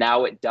 And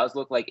now it does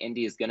look like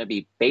Indy is going to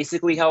be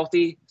basically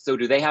healthy. So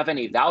do they have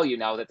any value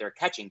now that they're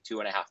catching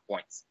 2.5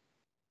 points?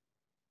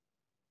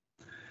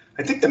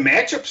 I think the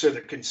matchups are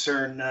the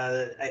concern.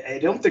 I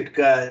don't think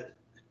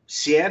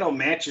Seattle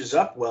matches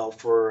up well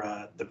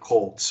for the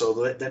Colts.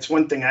 So that's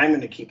one thing I'm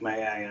going to keep my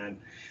eye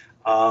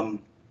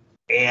on.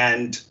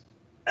 And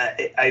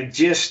I'm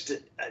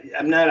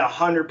not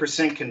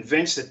 100%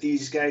 convinced that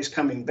these guys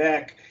coming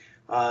back,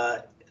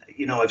 I've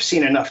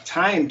seen enough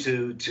time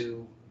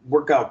to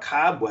work out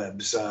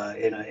cobwebs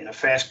in a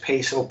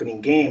fast-paced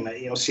opening game.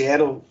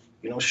 Seattle,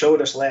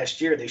 showed us last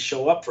year they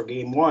show up for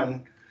game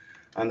 1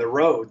 on the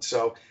road.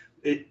 So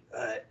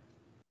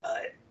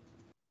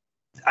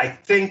I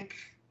think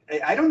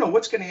I don't know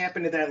what's going to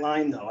happen to that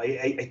line, though.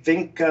 I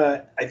think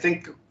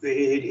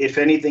if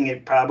anything,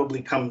 it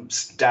probably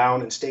comes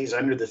down and stays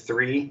under the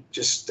 3,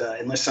 just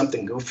unless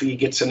something goofy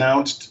gets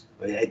announced.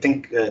 I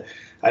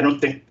don't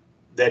think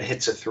that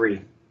hits a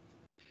 3.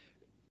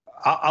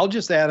 I'll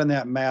just add on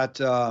that, Matt.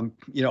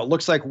 It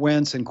looks like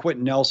Wentz and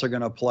Quentin Nelson are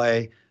going to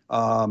play.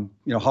 How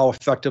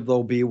effective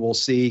they'll be, we'll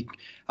see.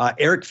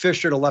 Eric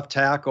Fisher, the left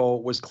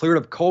tackle, was cleared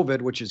of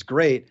COVID, which is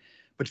great.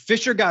 But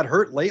Fisher got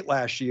hurt late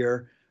last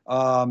year.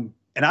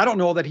 And I don't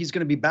know that he's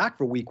going to be back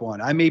for week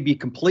 1. I may be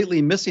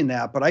completely missing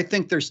that, but I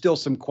think there's still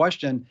some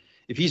question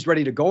if he's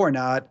ready to go or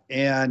not.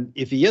 And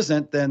if he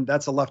isn't, then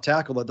that's a left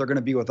tackle that they're going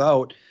to be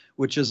without,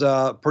 which is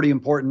a pretty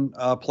important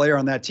player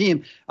on that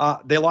team.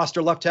 They lost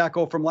their left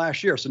tackle from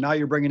last year. So now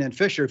you're bringing in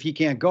Fisher. If he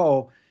can't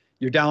go,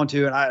 you're down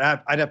to, and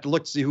I'd have to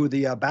look to see who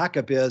the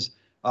backup is.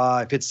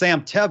 If it's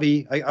Sam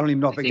Tevy, I don't even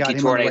know if it got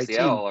him on the right team.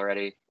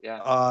 Already.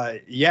 Yeah.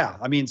 Yeah.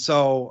 I mean,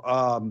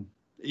 so,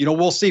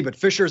 we'll see. But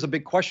Fisher is a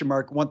big question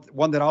mark,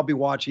 one that I'll be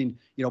watching,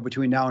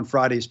 between now and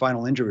Friday's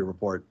final injury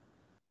report.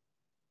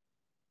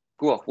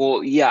 Cool.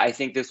 Well, yeah, I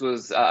think this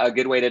was a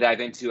good way to dive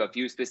into a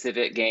few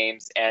specific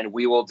games, and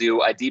we will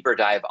do a deeper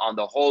dive on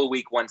the whole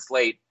week 1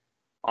 slate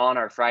on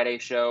our Friday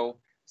show.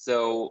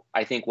 So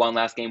I think one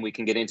last game we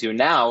can get into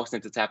now,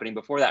 since it's happening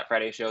before that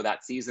Friday show,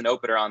 that season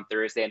opener on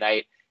Thursday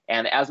night.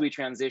 And as we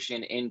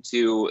transition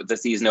into the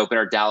season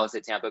opener, Dallas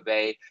at Tampa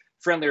Bay,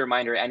 friendly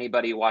reminder,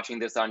 anybody watching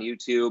this on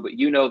YouTube,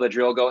 you know the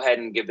drill. Go ahead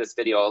and give this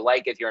video a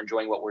like if you're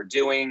enjoying what we're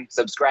doing.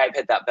 Subscribe,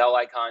 hit that bell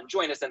icon,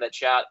 join us in the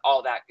chat,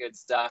 all that good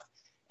stuff.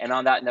 And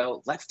on that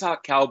note, let's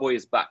talk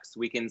Cowboys-Bucks.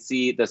 We can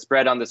see the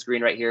spread on the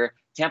screen right here.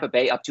 Tampa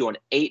Bay up to an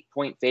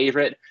 8-point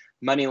favorite.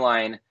 Money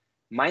line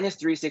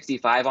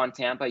 -365 on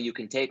Tampa. You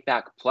can take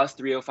back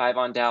 +305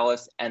 on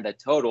Dallas, and the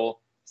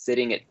total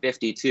sitting at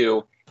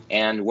 52.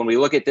 And when we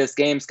look at this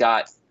game,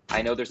 Scott,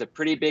 I know there's a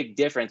pretty big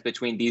difference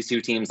between these two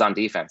teams on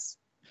defense.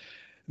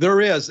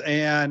 There is.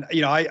 And,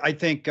 I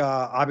think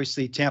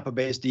obviously Tampa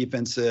Bay's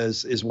defense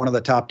is one of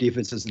the top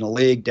defenses in the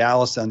league.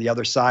 Dallas on the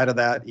other side of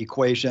that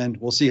equation.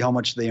 We'll see how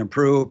much they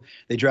improve.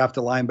 They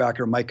drafted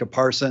linebacker Micah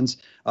Parsons,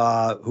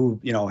 who,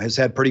 has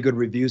had pretty good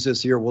reviews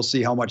this year. We'll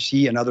see how much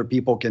he and other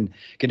people can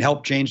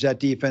help change that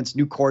defense.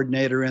 New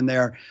coordinator in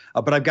there.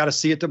 But I've got to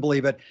see it to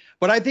believe it.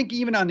 But I think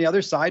even on the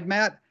other side,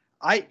 Matt,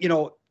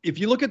 if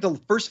you look at the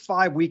first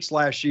 5 weeks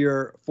last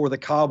year for the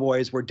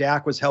Cowboys where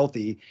Dak was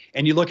healthy,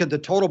 and you look at the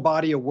total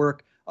body of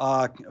work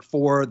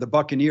for the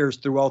Buccaneers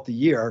throughout the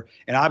year.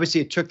 And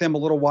obviously it took them a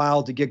little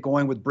while to get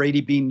going with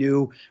Brady being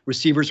new.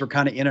 Receivers were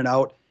kind of in and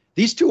out.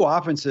 These two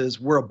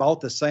offenses were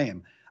about the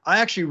same. I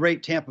actually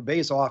rate Tampa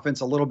Bay's offense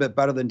a little bit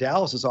better than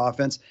Dallas's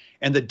offense.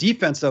 And the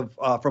defensive,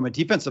 from a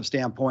defensive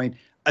standpoint,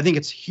 I think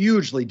it's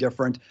hugely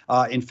different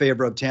in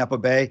favor of Tampa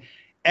Bay.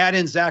 Add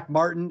in Zach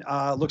Martin,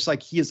 looks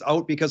like he is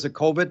out because of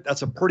COVID.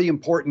 That's a pretty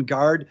important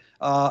guard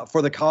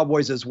for the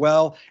Cowboys as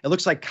well. It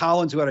looks like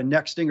Collins, who had a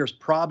neck stinger, is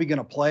probably going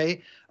to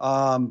play.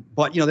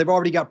 But, they've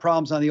already got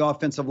problems on the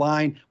offensive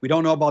line. We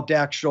don't know about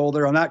Dak's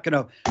shoulder. I'm not going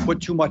to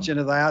put too much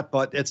into that,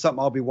 but it's something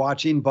I'll be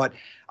watching. But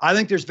I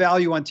think there's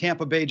value on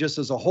Tampa Bay just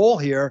as a whole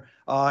here.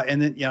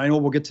 And then, I know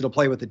we'll get to the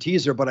play with the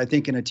teaser, but I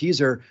think in a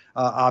teaser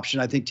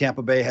option, I think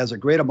Tampa Bay has a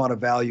great amount of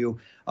value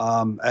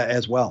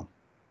as well.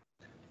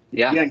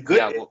 Yeah,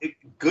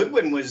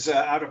 Goodwin was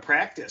out of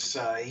practice.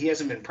 He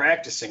hasn't been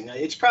practicing.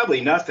 It's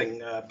probably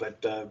nothing,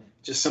 but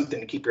just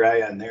something to keep your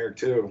eye on there,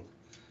 too.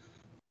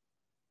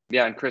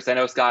 Yeah, and Chris, I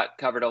know Scott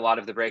covered a lot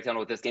of the breakdown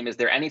with this game. Is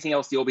there anything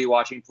else you'll be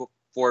watching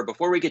for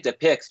before we get to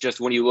picks,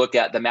 just when you look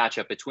at the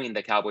matchup between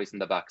the Cowboys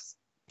and the Bucs?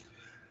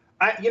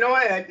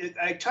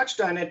 I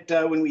touched on it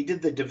when we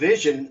did the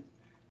division,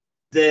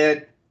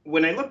 that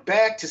when I look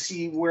back to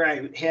see where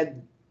I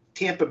had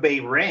Tampa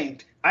Bay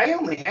ranked, I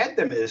only had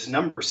them as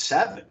number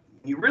 7.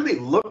 You really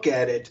look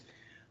at it,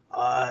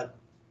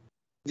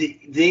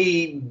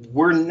 they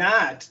were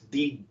not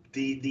the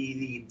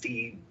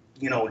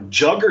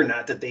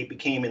juggernaut that they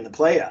became in the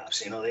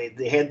playoffs.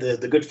 They had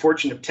the good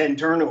fortune of 10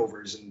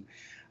 turnovers and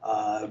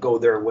go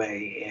their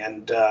way,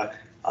 and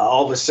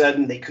all of a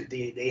sudden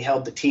they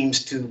held the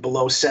teams to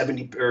below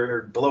 70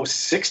 or below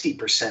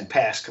 60%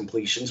 pass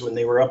completions when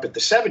they were up at the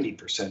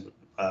 70%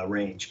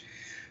 range.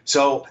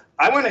 So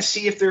I want to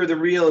see if they're the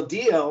real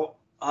deal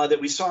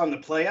that we saw in the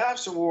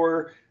playoffs,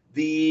 or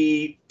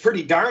the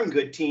pretty darn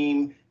good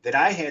team that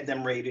I had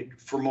them rated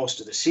for most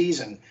of the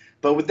season.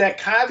 But with that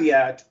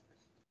caveat,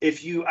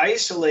 if you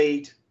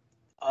isolate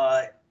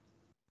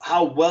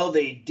how well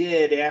they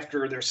did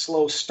after their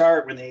slow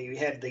start when they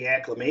had the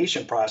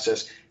acclimation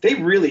process, they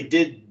really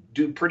did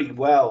do pretty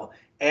well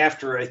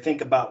after, I think,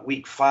 about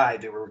week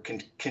 5. They were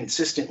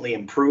consistently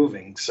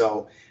improving.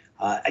 So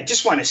I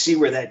just want to see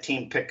where that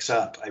team picks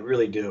up. I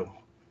really do.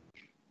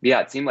 Yeah,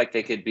 it seemed like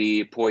they could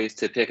be poised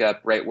to pick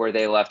up right where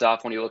they left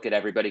off when you look at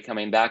everybody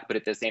coming back. But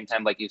at the same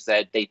time, like you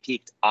said, they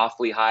peaked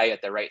awfully high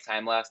at the right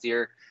time last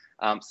year.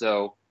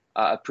 So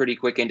a pretty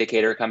quick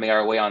indicator coming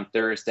our way on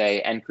Thursday.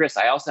 And Chris,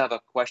 I also have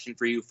a question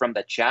for you from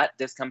the chat.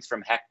 This comes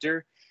from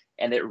Hector,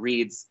 and it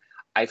reads,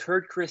 I've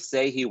heard Chris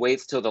say he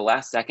waits till the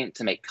last second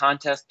to make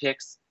contest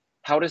picks.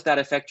 How does that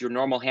affect your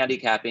normal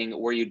handicapping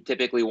where you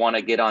typically want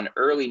to get on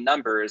early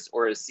numbers,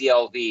 or is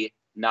CLV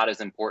not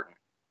as important?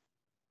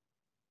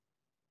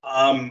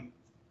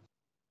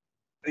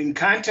 In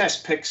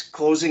contest picks,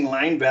 closing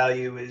line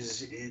value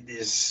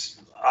is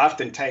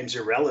oftentimes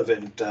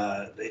irrelevant.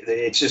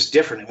 It's just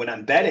different. When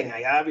I'm betting,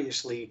 I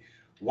obviously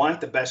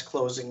want the best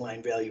closing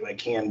line value I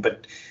can.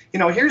 But,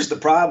 here's the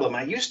problem.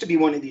 I used to be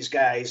one of these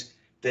guys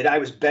that I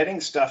was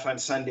betting stuff on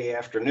Sunday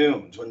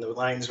afternoons when the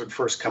lines would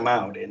first come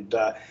out. And,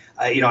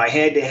 I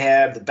had to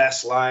have the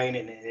best line,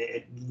 and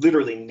it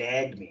literally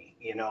nagged me,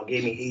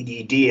 gave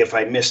me ADD if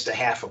I missed a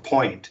half a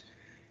point.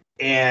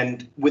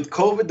 And with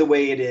COVID the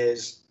way it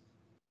is,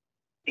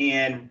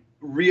 and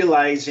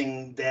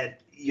realizing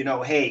that,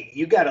 hey,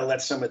 you got to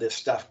let some of this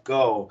stuff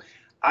go,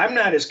 I'm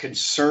not as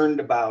concerned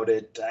about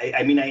it.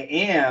 I mean, I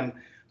am,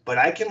 but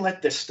I can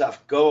let this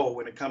stuff go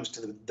when it comes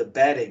to the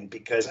betting,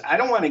 because I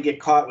don't want to get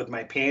caught with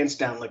my pants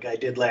down like I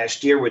did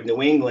last year with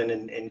New England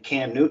and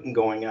Cam Newton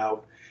going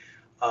out.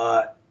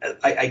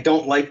 I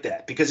don't like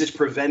that, because it's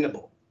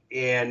preventable.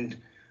 And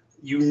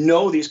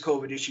these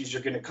COVID issues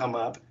are going to come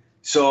up.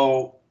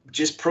 So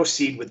just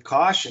proceed with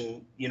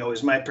caution,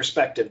 is my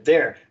perspective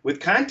there. With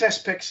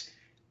contest picks,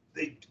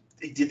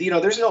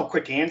 there's no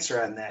quick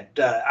answer on that.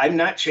 I'm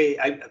not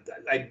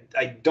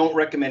I don't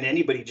recommend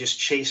anybody just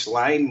chase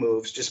line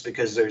moves just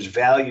because there's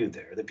value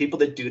there. The people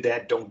that do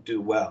that don't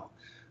do well.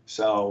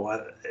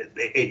 So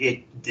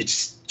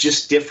it's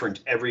just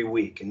different every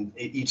week in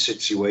each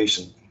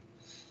situation.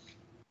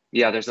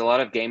 Yeah, there's a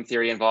lot of game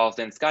theory involved.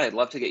 And Scott, I'd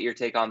love to get your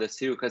take on this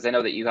too, because I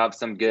know that you have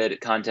some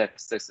good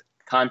contest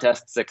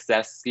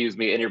success,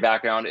 in your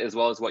background, as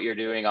well as what you're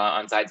doing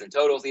on sides and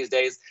totals these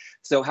days.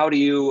 So how do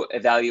you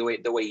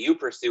evaluate the way you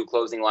pursue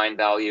closing line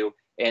value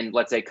in,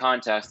 let's say,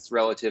 contests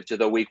relative to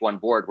the week 1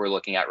 board we're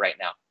looking at right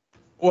now?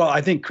 Well, I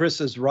think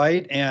Chris is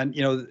right. And,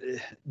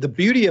 the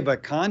beauty of a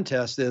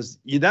contest is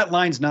that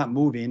line's not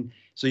moving,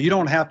 so you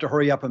don't have to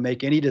hurry up and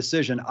make any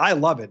decision. I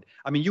love it.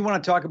 I mean, you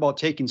want to talk about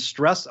taking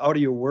stress out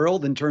of your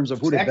world in terms of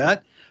who to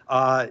bet.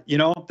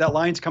 That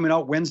line's coming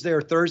out Wednesday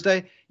or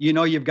Thursday.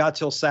 You've got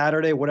till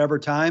Saturday, whatever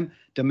time,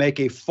 to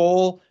make a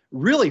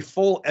really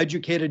full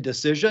educated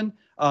decision,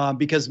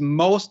 because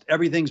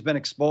everything's been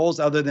exposed,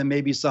 other than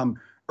maybe some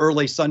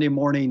early Sunday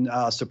morning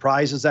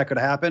surprises that could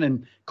happen.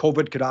 And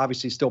COVID could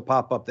obviously still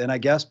pop up then, I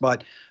guess.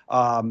 But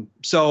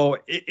so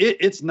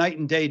it's night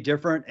and day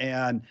different.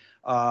 And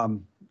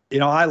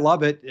I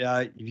love it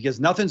because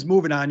nothing's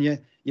moving on you.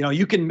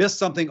 You can miss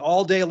something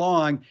all day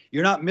long.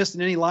 You're not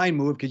missing any line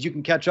move because you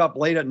can catch up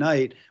late at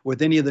night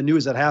with any of the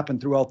news that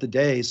happened throughout the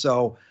day.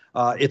 So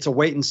it's a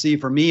wait and see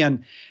for me.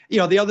 And, the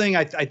other thing,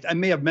 I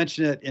may have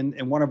mentioned it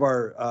in one of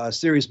our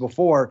series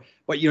before,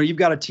 but, you've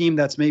got a team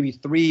that's maybe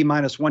 3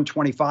 minus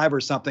 125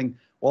 or something.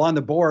 Well, on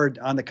the board,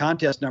 on the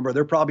contest number,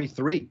 they're probably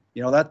 3.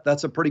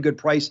 That's a pretty good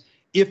price.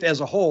 If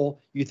as a whole,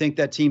 you think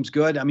that team's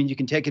good, I mean, you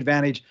can take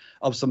advantage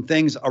of some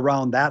things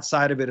around that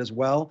side of it as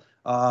well,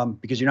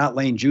 because you're not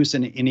laying juice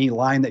in any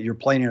line that you're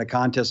playing in a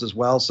contest as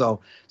well.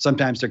 So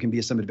sometimes there can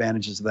be some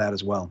advantages to that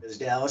as well. As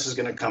Dallas is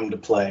going to come to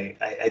play,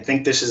 I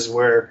think this is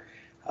where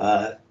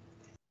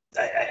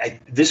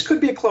this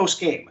could be a close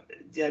game.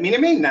 I mean,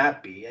 it may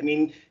not be. I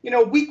mean,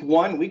 week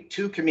 1, week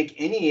 2 can make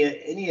any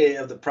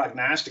of the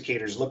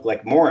prognosticators look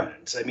like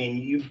morons. I mean,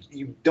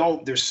 you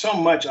don't. There's so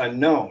much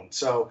unknown.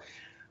 So.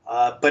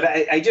 But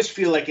I just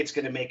feel like it's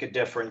going to make a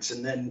difference.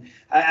 And then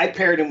I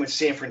paired him with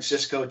San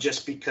Francisco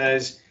just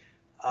because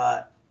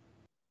I'm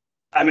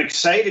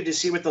excited to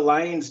see what the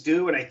Lions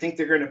do. And I think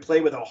they're going to play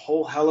with a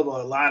whole hell of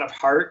a lot of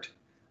heart.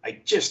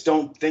 I just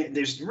don't think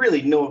there's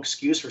really no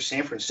excuse for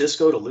San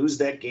Francisco to lose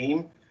that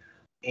game.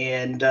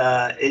 And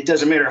it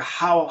doesn't matter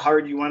how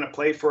hard you want to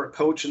play for a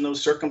coach in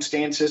those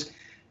circumstances.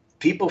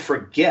 People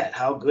forget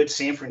how good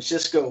San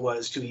Francisco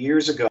was 2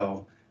 years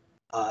ago.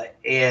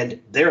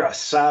 And they're a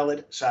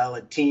solid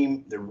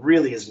team. There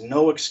really is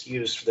no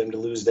excuse for them to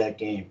lose that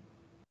game.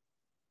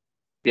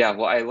 Yeah,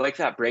 well, I like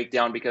that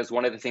breakdown because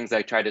one of the things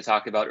I tried to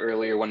talk about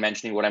earlier when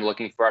mentioning what I'm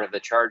looking for out of the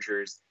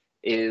Chargers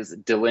is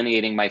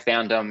delineating my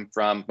fandom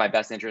from my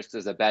best interest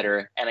as a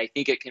bettor. And I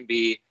think it can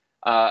be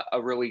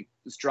a really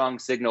strong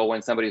signal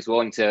when somebody's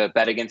willing to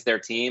bet against their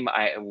team.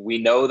 We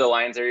know the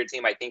Lions are your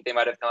team. I think they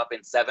might have come up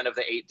in 7 of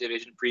the 8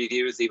 division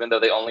previews, even though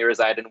they only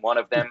reside in 1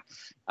 of them.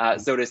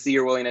 So to see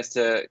your willingness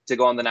to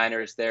go on the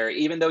Niners there,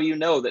 even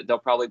though that they'll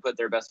probably put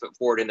their best foot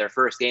forward in their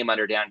first game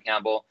under Dan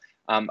Campbell,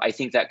 I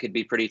think that could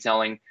be pretty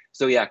telling.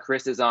 So yeah,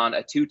 Chris is on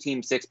a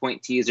 2-team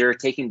 6-point teaser,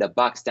 taking the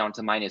Bucs down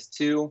to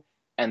 -2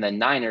 and the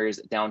Niners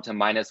down to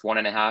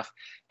 -1.5.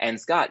 And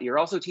Scott, you're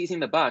also teasing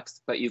the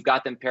Bucs, but you've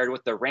got them paired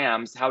with the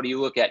Rams. How do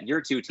you look at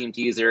your 2-team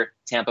teaser,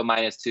 Tampa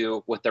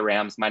 -2 with the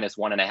Rams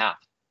 -1.5?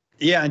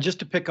 Yeah, and just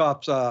to pick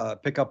up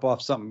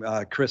off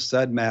something Chris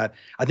said, Matt,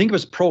 I think it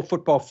was Pro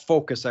Football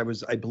Focus. I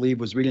believe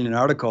was reading an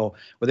article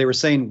where they were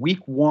saying week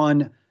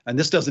 1, and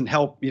this doesn't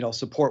help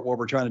support what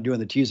we're trying to do in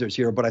the teasers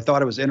here, but I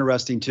thought it was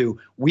interesting to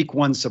week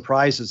 1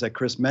 surprises that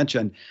Chris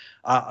mentioned.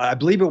 I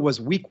believe it was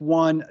week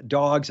 1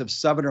 dogs of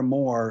 7 or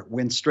more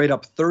win straight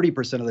up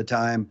 30% of the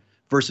time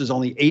versus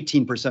only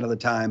 18% of the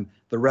time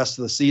the rest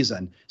of the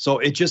season. So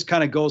it just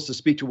kind of goes to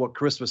speak to what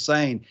Chris was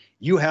saying.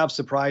 You have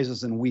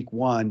surprises in week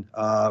 1,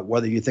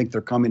 whether you think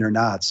they're coming or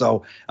not.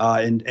 So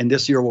and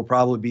this year will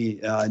probably be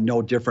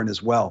no different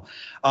as well.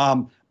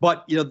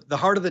 But, the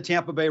heart of the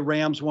Tampa Bay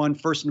Rams one,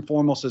 first and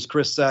foremost, as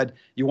Chris said,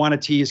 you want to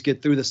tease,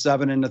 get through the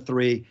 7 and the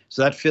 3.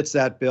 So that fits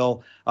that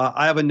bill.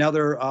 I have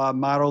another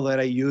model that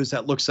I use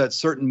that looks at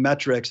certain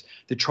metrics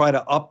to try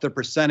to up the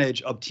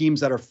percentage of teams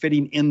that are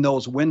fitting in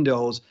those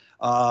windows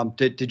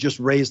to just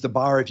raise the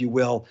bar, if you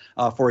will,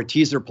 for a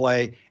teaser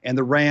play. And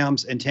the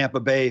Rams and Tampa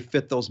Bay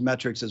fit those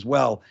metrics as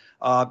well.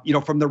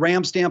 From the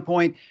Rams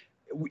standpoint,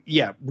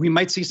 we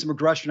might see some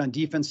aggression on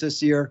defense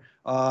this year.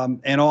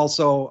 And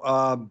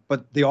also,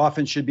 but the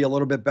offense should be a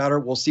little bit better.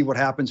 We'll see what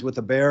happens with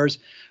the Bears.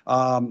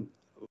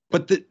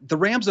 But the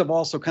Rams have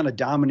also kind of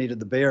dominated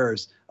the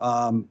Bears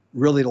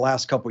really the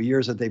last couple of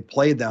years that they've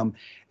played them.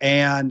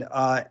 And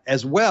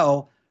as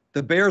well,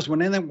 the Bears, when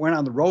they went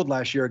on the road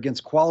last year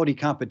against quality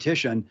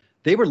competition,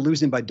 they were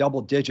losing by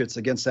double digits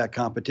against that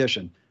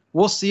competition.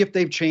 We'll see if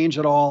they've changed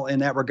at all in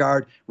that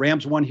regard.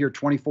 Rams won here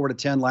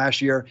 24-10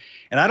 last year.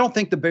 And I don't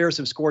think the Bears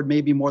have scored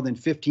maybe more than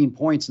 15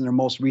 points in their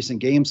most recent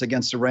games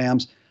against the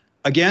Rams.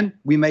 Again,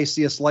 we may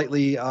see a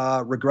slightly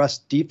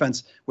regressed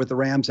defense with the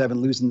Rams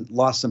having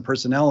lost some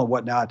personnel and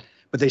whatnot,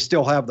 but they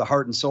still have the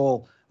heart and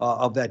soul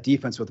of that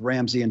defense with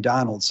Ramsey and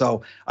Donald.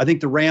 So I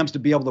think the Rams to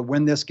be able to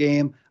win this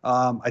game,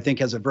 I think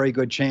has a very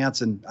good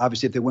chance. And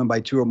obviously if they win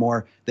by 2 or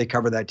more, they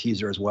cover that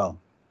teaser as well.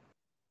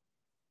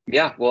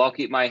 Yeah, well, I'll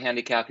keep my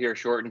handicap here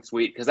short and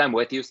sweet because I'm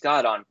with you,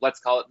 Scott, on let's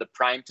call it the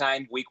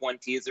primetime week 1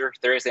 teaser.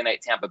 Thursday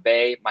night, Tampa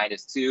Bay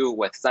 -2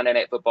 with Sunday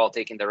Night Football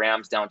taking the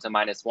Rams down to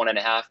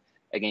 -1.5.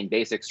 Again,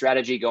 basic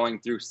strategy going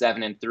through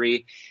 7 and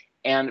 3.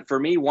 And for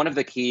me, one of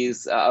the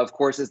keys, of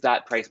course, is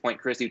that price point.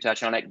 Chris, you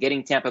touched on it,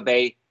 getting Tampa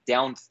Bay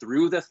down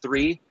through the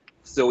 3.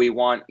 So we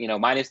want,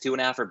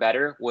 -2.5 or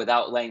better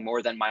without laying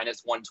more than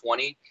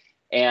 -120.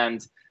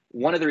 And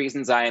one of the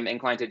reasons I am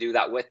inclined to do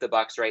that with the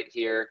Bucs right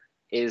here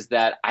is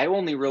that I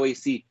only really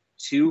see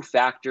 2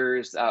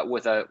 factors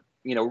with a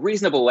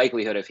reasonable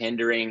likelihood of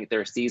hindering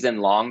their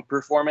season-long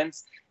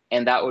performance.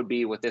 And that would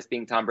be with this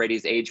being Tom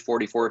Brady's age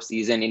 44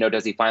 season.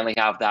 Does he finally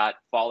have that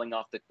falling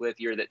off the cliff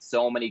year that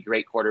so many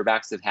great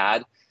quarterbacks have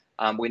had?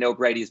 We know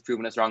Brady's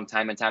proven us wrong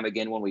time and time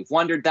again when we've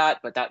wondered that,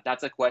 but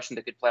that's a question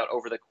that could play out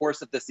over the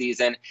course of the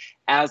season,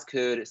 as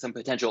could some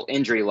potential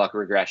injury luck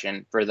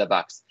regression for the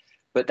Bucs.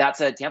 But that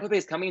said, Tampa Bay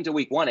is coming into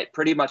week one at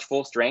pretty much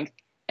full strength.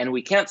 And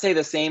we can't say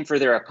the same for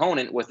their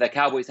opponent, with the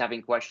Cowboys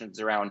having questions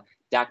around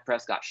Dak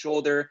Prescott's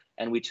shoulder.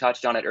 And we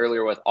touched on it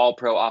earlier with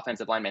all-pro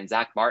offensive lineman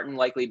Zach Martin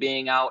likely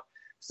being out.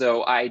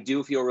 So I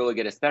do feel really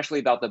good, especially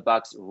about the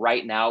Bucs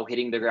right now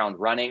hitting the ground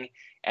running.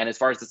 And as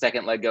far as the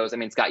second leg goes, I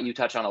mean, Scott, you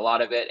touched on a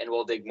lot of it, and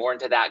we'll dig more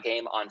into that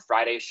game on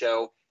Friday's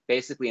show.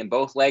 Basically, in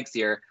both legs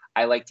here,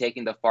 I like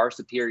taking the far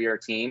superior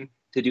team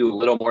to do a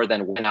little more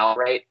than win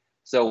outright.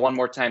 So one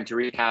more time to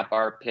recap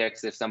our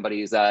picks, if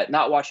somebody's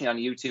not watching on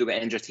YouTube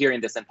and just hearing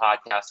this in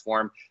podcast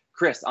form: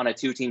 Chris on a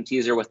 2-team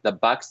teaser with the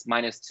Bucs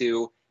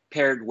 -2,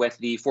 paired with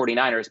the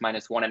 49ers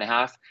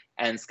 -1.5.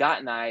 And Scott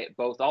and I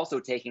both also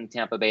taking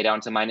Tampa Bay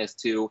down to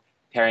 -2,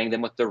 pairing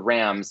them with the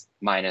Rams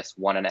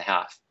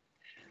 -1.5.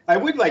 I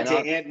would like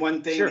to add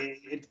one thing. Sure.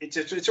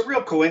 It's a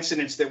real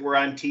coincidence that we're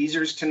on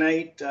teasers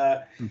tonight,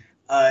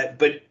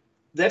 but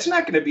that's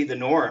not going to be the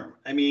norm.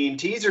 I mean,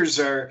 teasers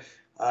are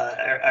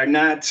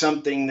not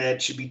something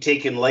that should be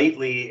taken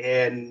lightly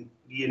and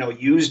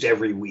used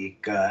every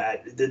week.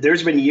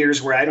 There's been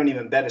years where I don't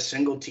even bet a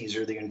single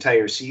teaser the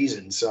entire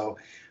season. So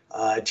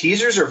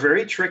teasers are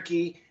very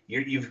tricky.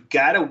 You've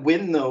got to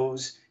win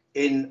those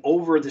in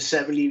over the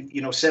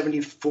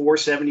 74,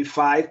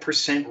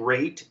 75%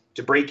 rate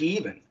to break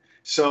even.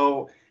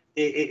 So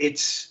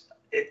it's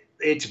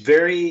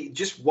very,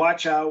 just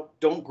watch out.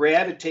 Don't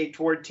gravitate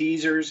toward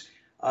teasers.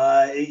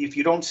 If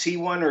you don't see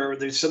one or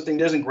there's something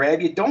doesn't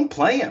grab you, don't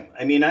play them.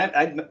 I mean,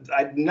 I'm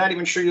not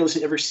even sure you'll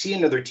ever see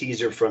another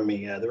teaser from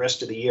me the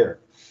rest of the year.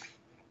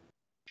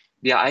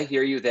 Yeah, I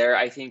hear you there.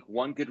 I think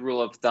one good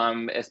rule of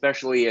thumb,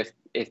 especially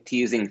if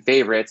teasing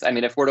favorites, I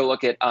mean, if we're to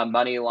look at a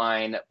money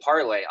line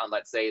parlay on,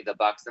 let's say, the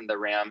Bucs and the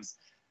Rams,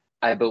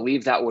 I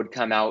believe that would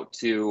come out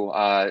to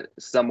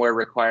somewhere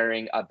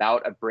requiring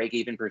about a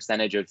break-even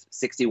percentage of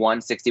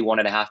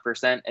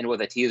 61.5%. And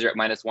with a teaser at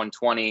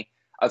 -120,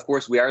 of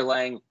course, we are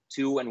laying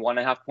 2 and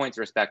 1.5 points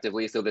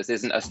respectively. So this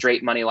isn't a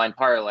straight money line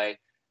parlay.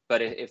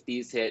 But if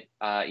these hit,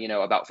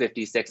 about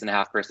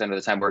 56.5% of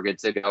the time, we're good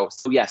to go.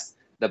 So yes,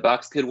 the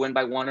Bucs could win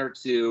by 1 or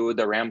 2.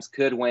 The Rams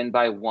could win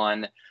by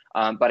 1.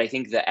 But I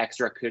think the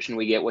extra cushion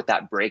we get with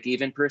that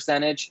break-even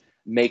percentage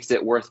makes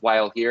it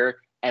worthwhile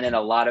here. And in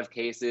a lot of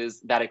cases,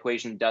 that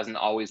equation doesn't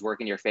always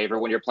work in your favor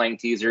when you're playing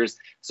teasers.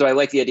 So I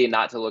like the idea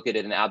not to look at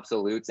it in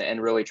absolutes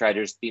and really try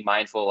to just be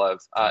mindful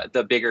of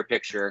the bigger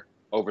picture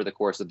over the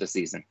course of the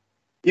season.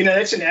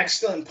 That's an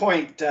excellent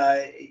point.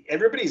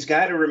 Everybody's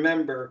got to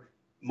remember,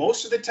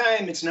 most of the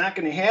time it's not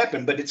going to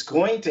happen, but it's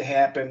going to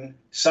happen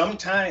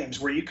sometimes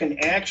where you can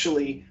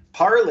actually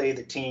parlay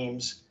the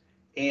teams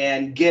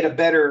and get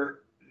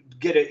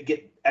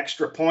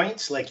extra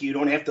points. Like, you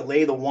don't have to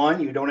lay the 1,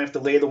 you don't have to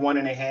lay the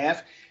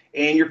 1.5.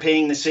 and you're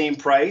paying the same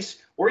price,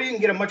 or you can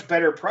get a much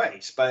better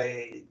price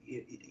by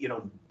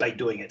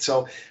doing it.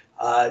 So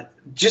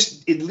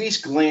just at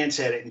least glance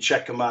at it and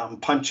check them out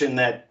and punch in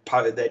that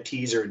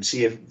teaser and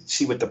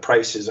see what the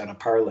price is on a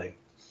parlay.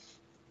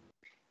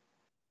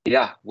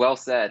 Yeah, well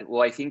said.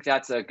 Well, I think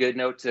that's a good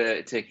note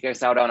to kick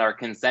us out on our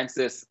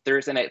consensus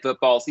Thursday Night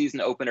Football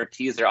season opener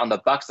teaser on the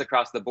Bucs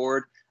across the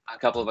board. A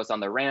couple of us on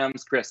the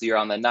Rams. Chris, you're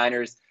on the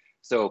Niners.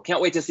 So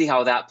can't wait to see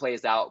how that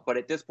plays out. But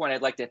at this point,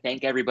 I'd like to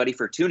thank everybody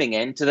for tuning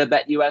in to the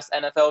BetUS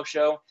NFL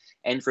show.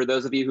 And for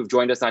those of you who've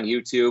joined us on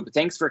YouTube,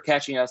 thanks for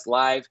catching us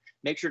live.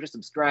 Make sure to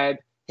subscribe,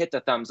 hit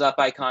the thumbs up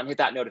icon, hit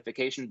that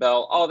notification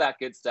bell, all that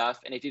good stuff.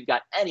 And if you've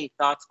got any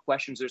thoughts,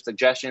 questions, or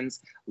suggestions,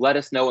 let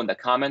us know in the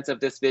comments of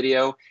this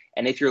video.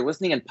 And if you're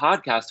listening in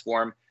podcast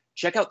form,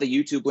 check out the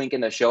YouTube link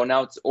in the show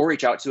notes or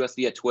reach out to us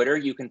via Twitter.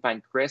 You can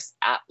find Chris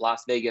at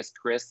Las Vegas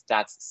Chris.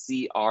 That's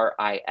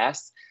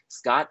CRIS.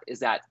 Scott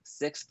is at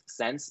Sixth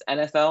Sense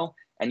NFL.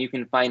 And you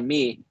can find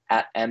me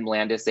at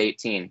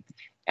MLandis18.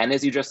 And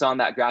as you just saw on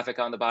that graphic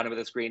on the bottom of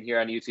the screen here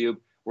on YouTube,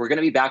 we're going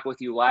to be back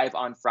with you live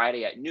on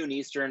Friday at noon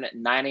Eastern,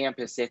 9 a.m.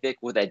 Pacific,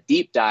 with a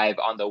deep dive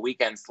on the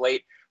weekend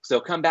slate. So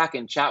come back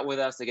and chat with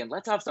us. Again,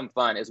 let's have some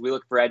fun as we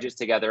look for edges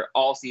together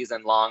all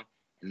season long.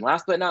 And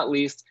last but not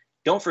least,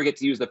 don't forget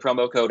to use the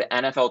promo code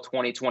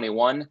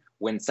NFL2021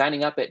 when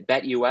signing up at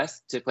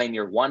BetUS to claim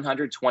your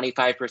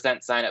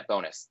 125% sign-up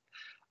bonus.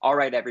 All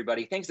right,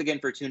 everybody. Thanks again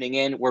for tuning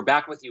in. We're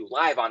back with you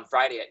live on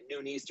Friday at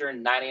noon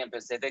Eastern, 9 a.m.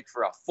 Pacific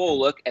for a full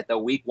look at the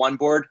Week 1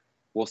 board.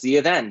 We'll see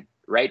you then,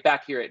 right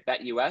back here at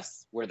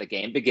BetUS, where the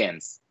game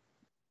begins.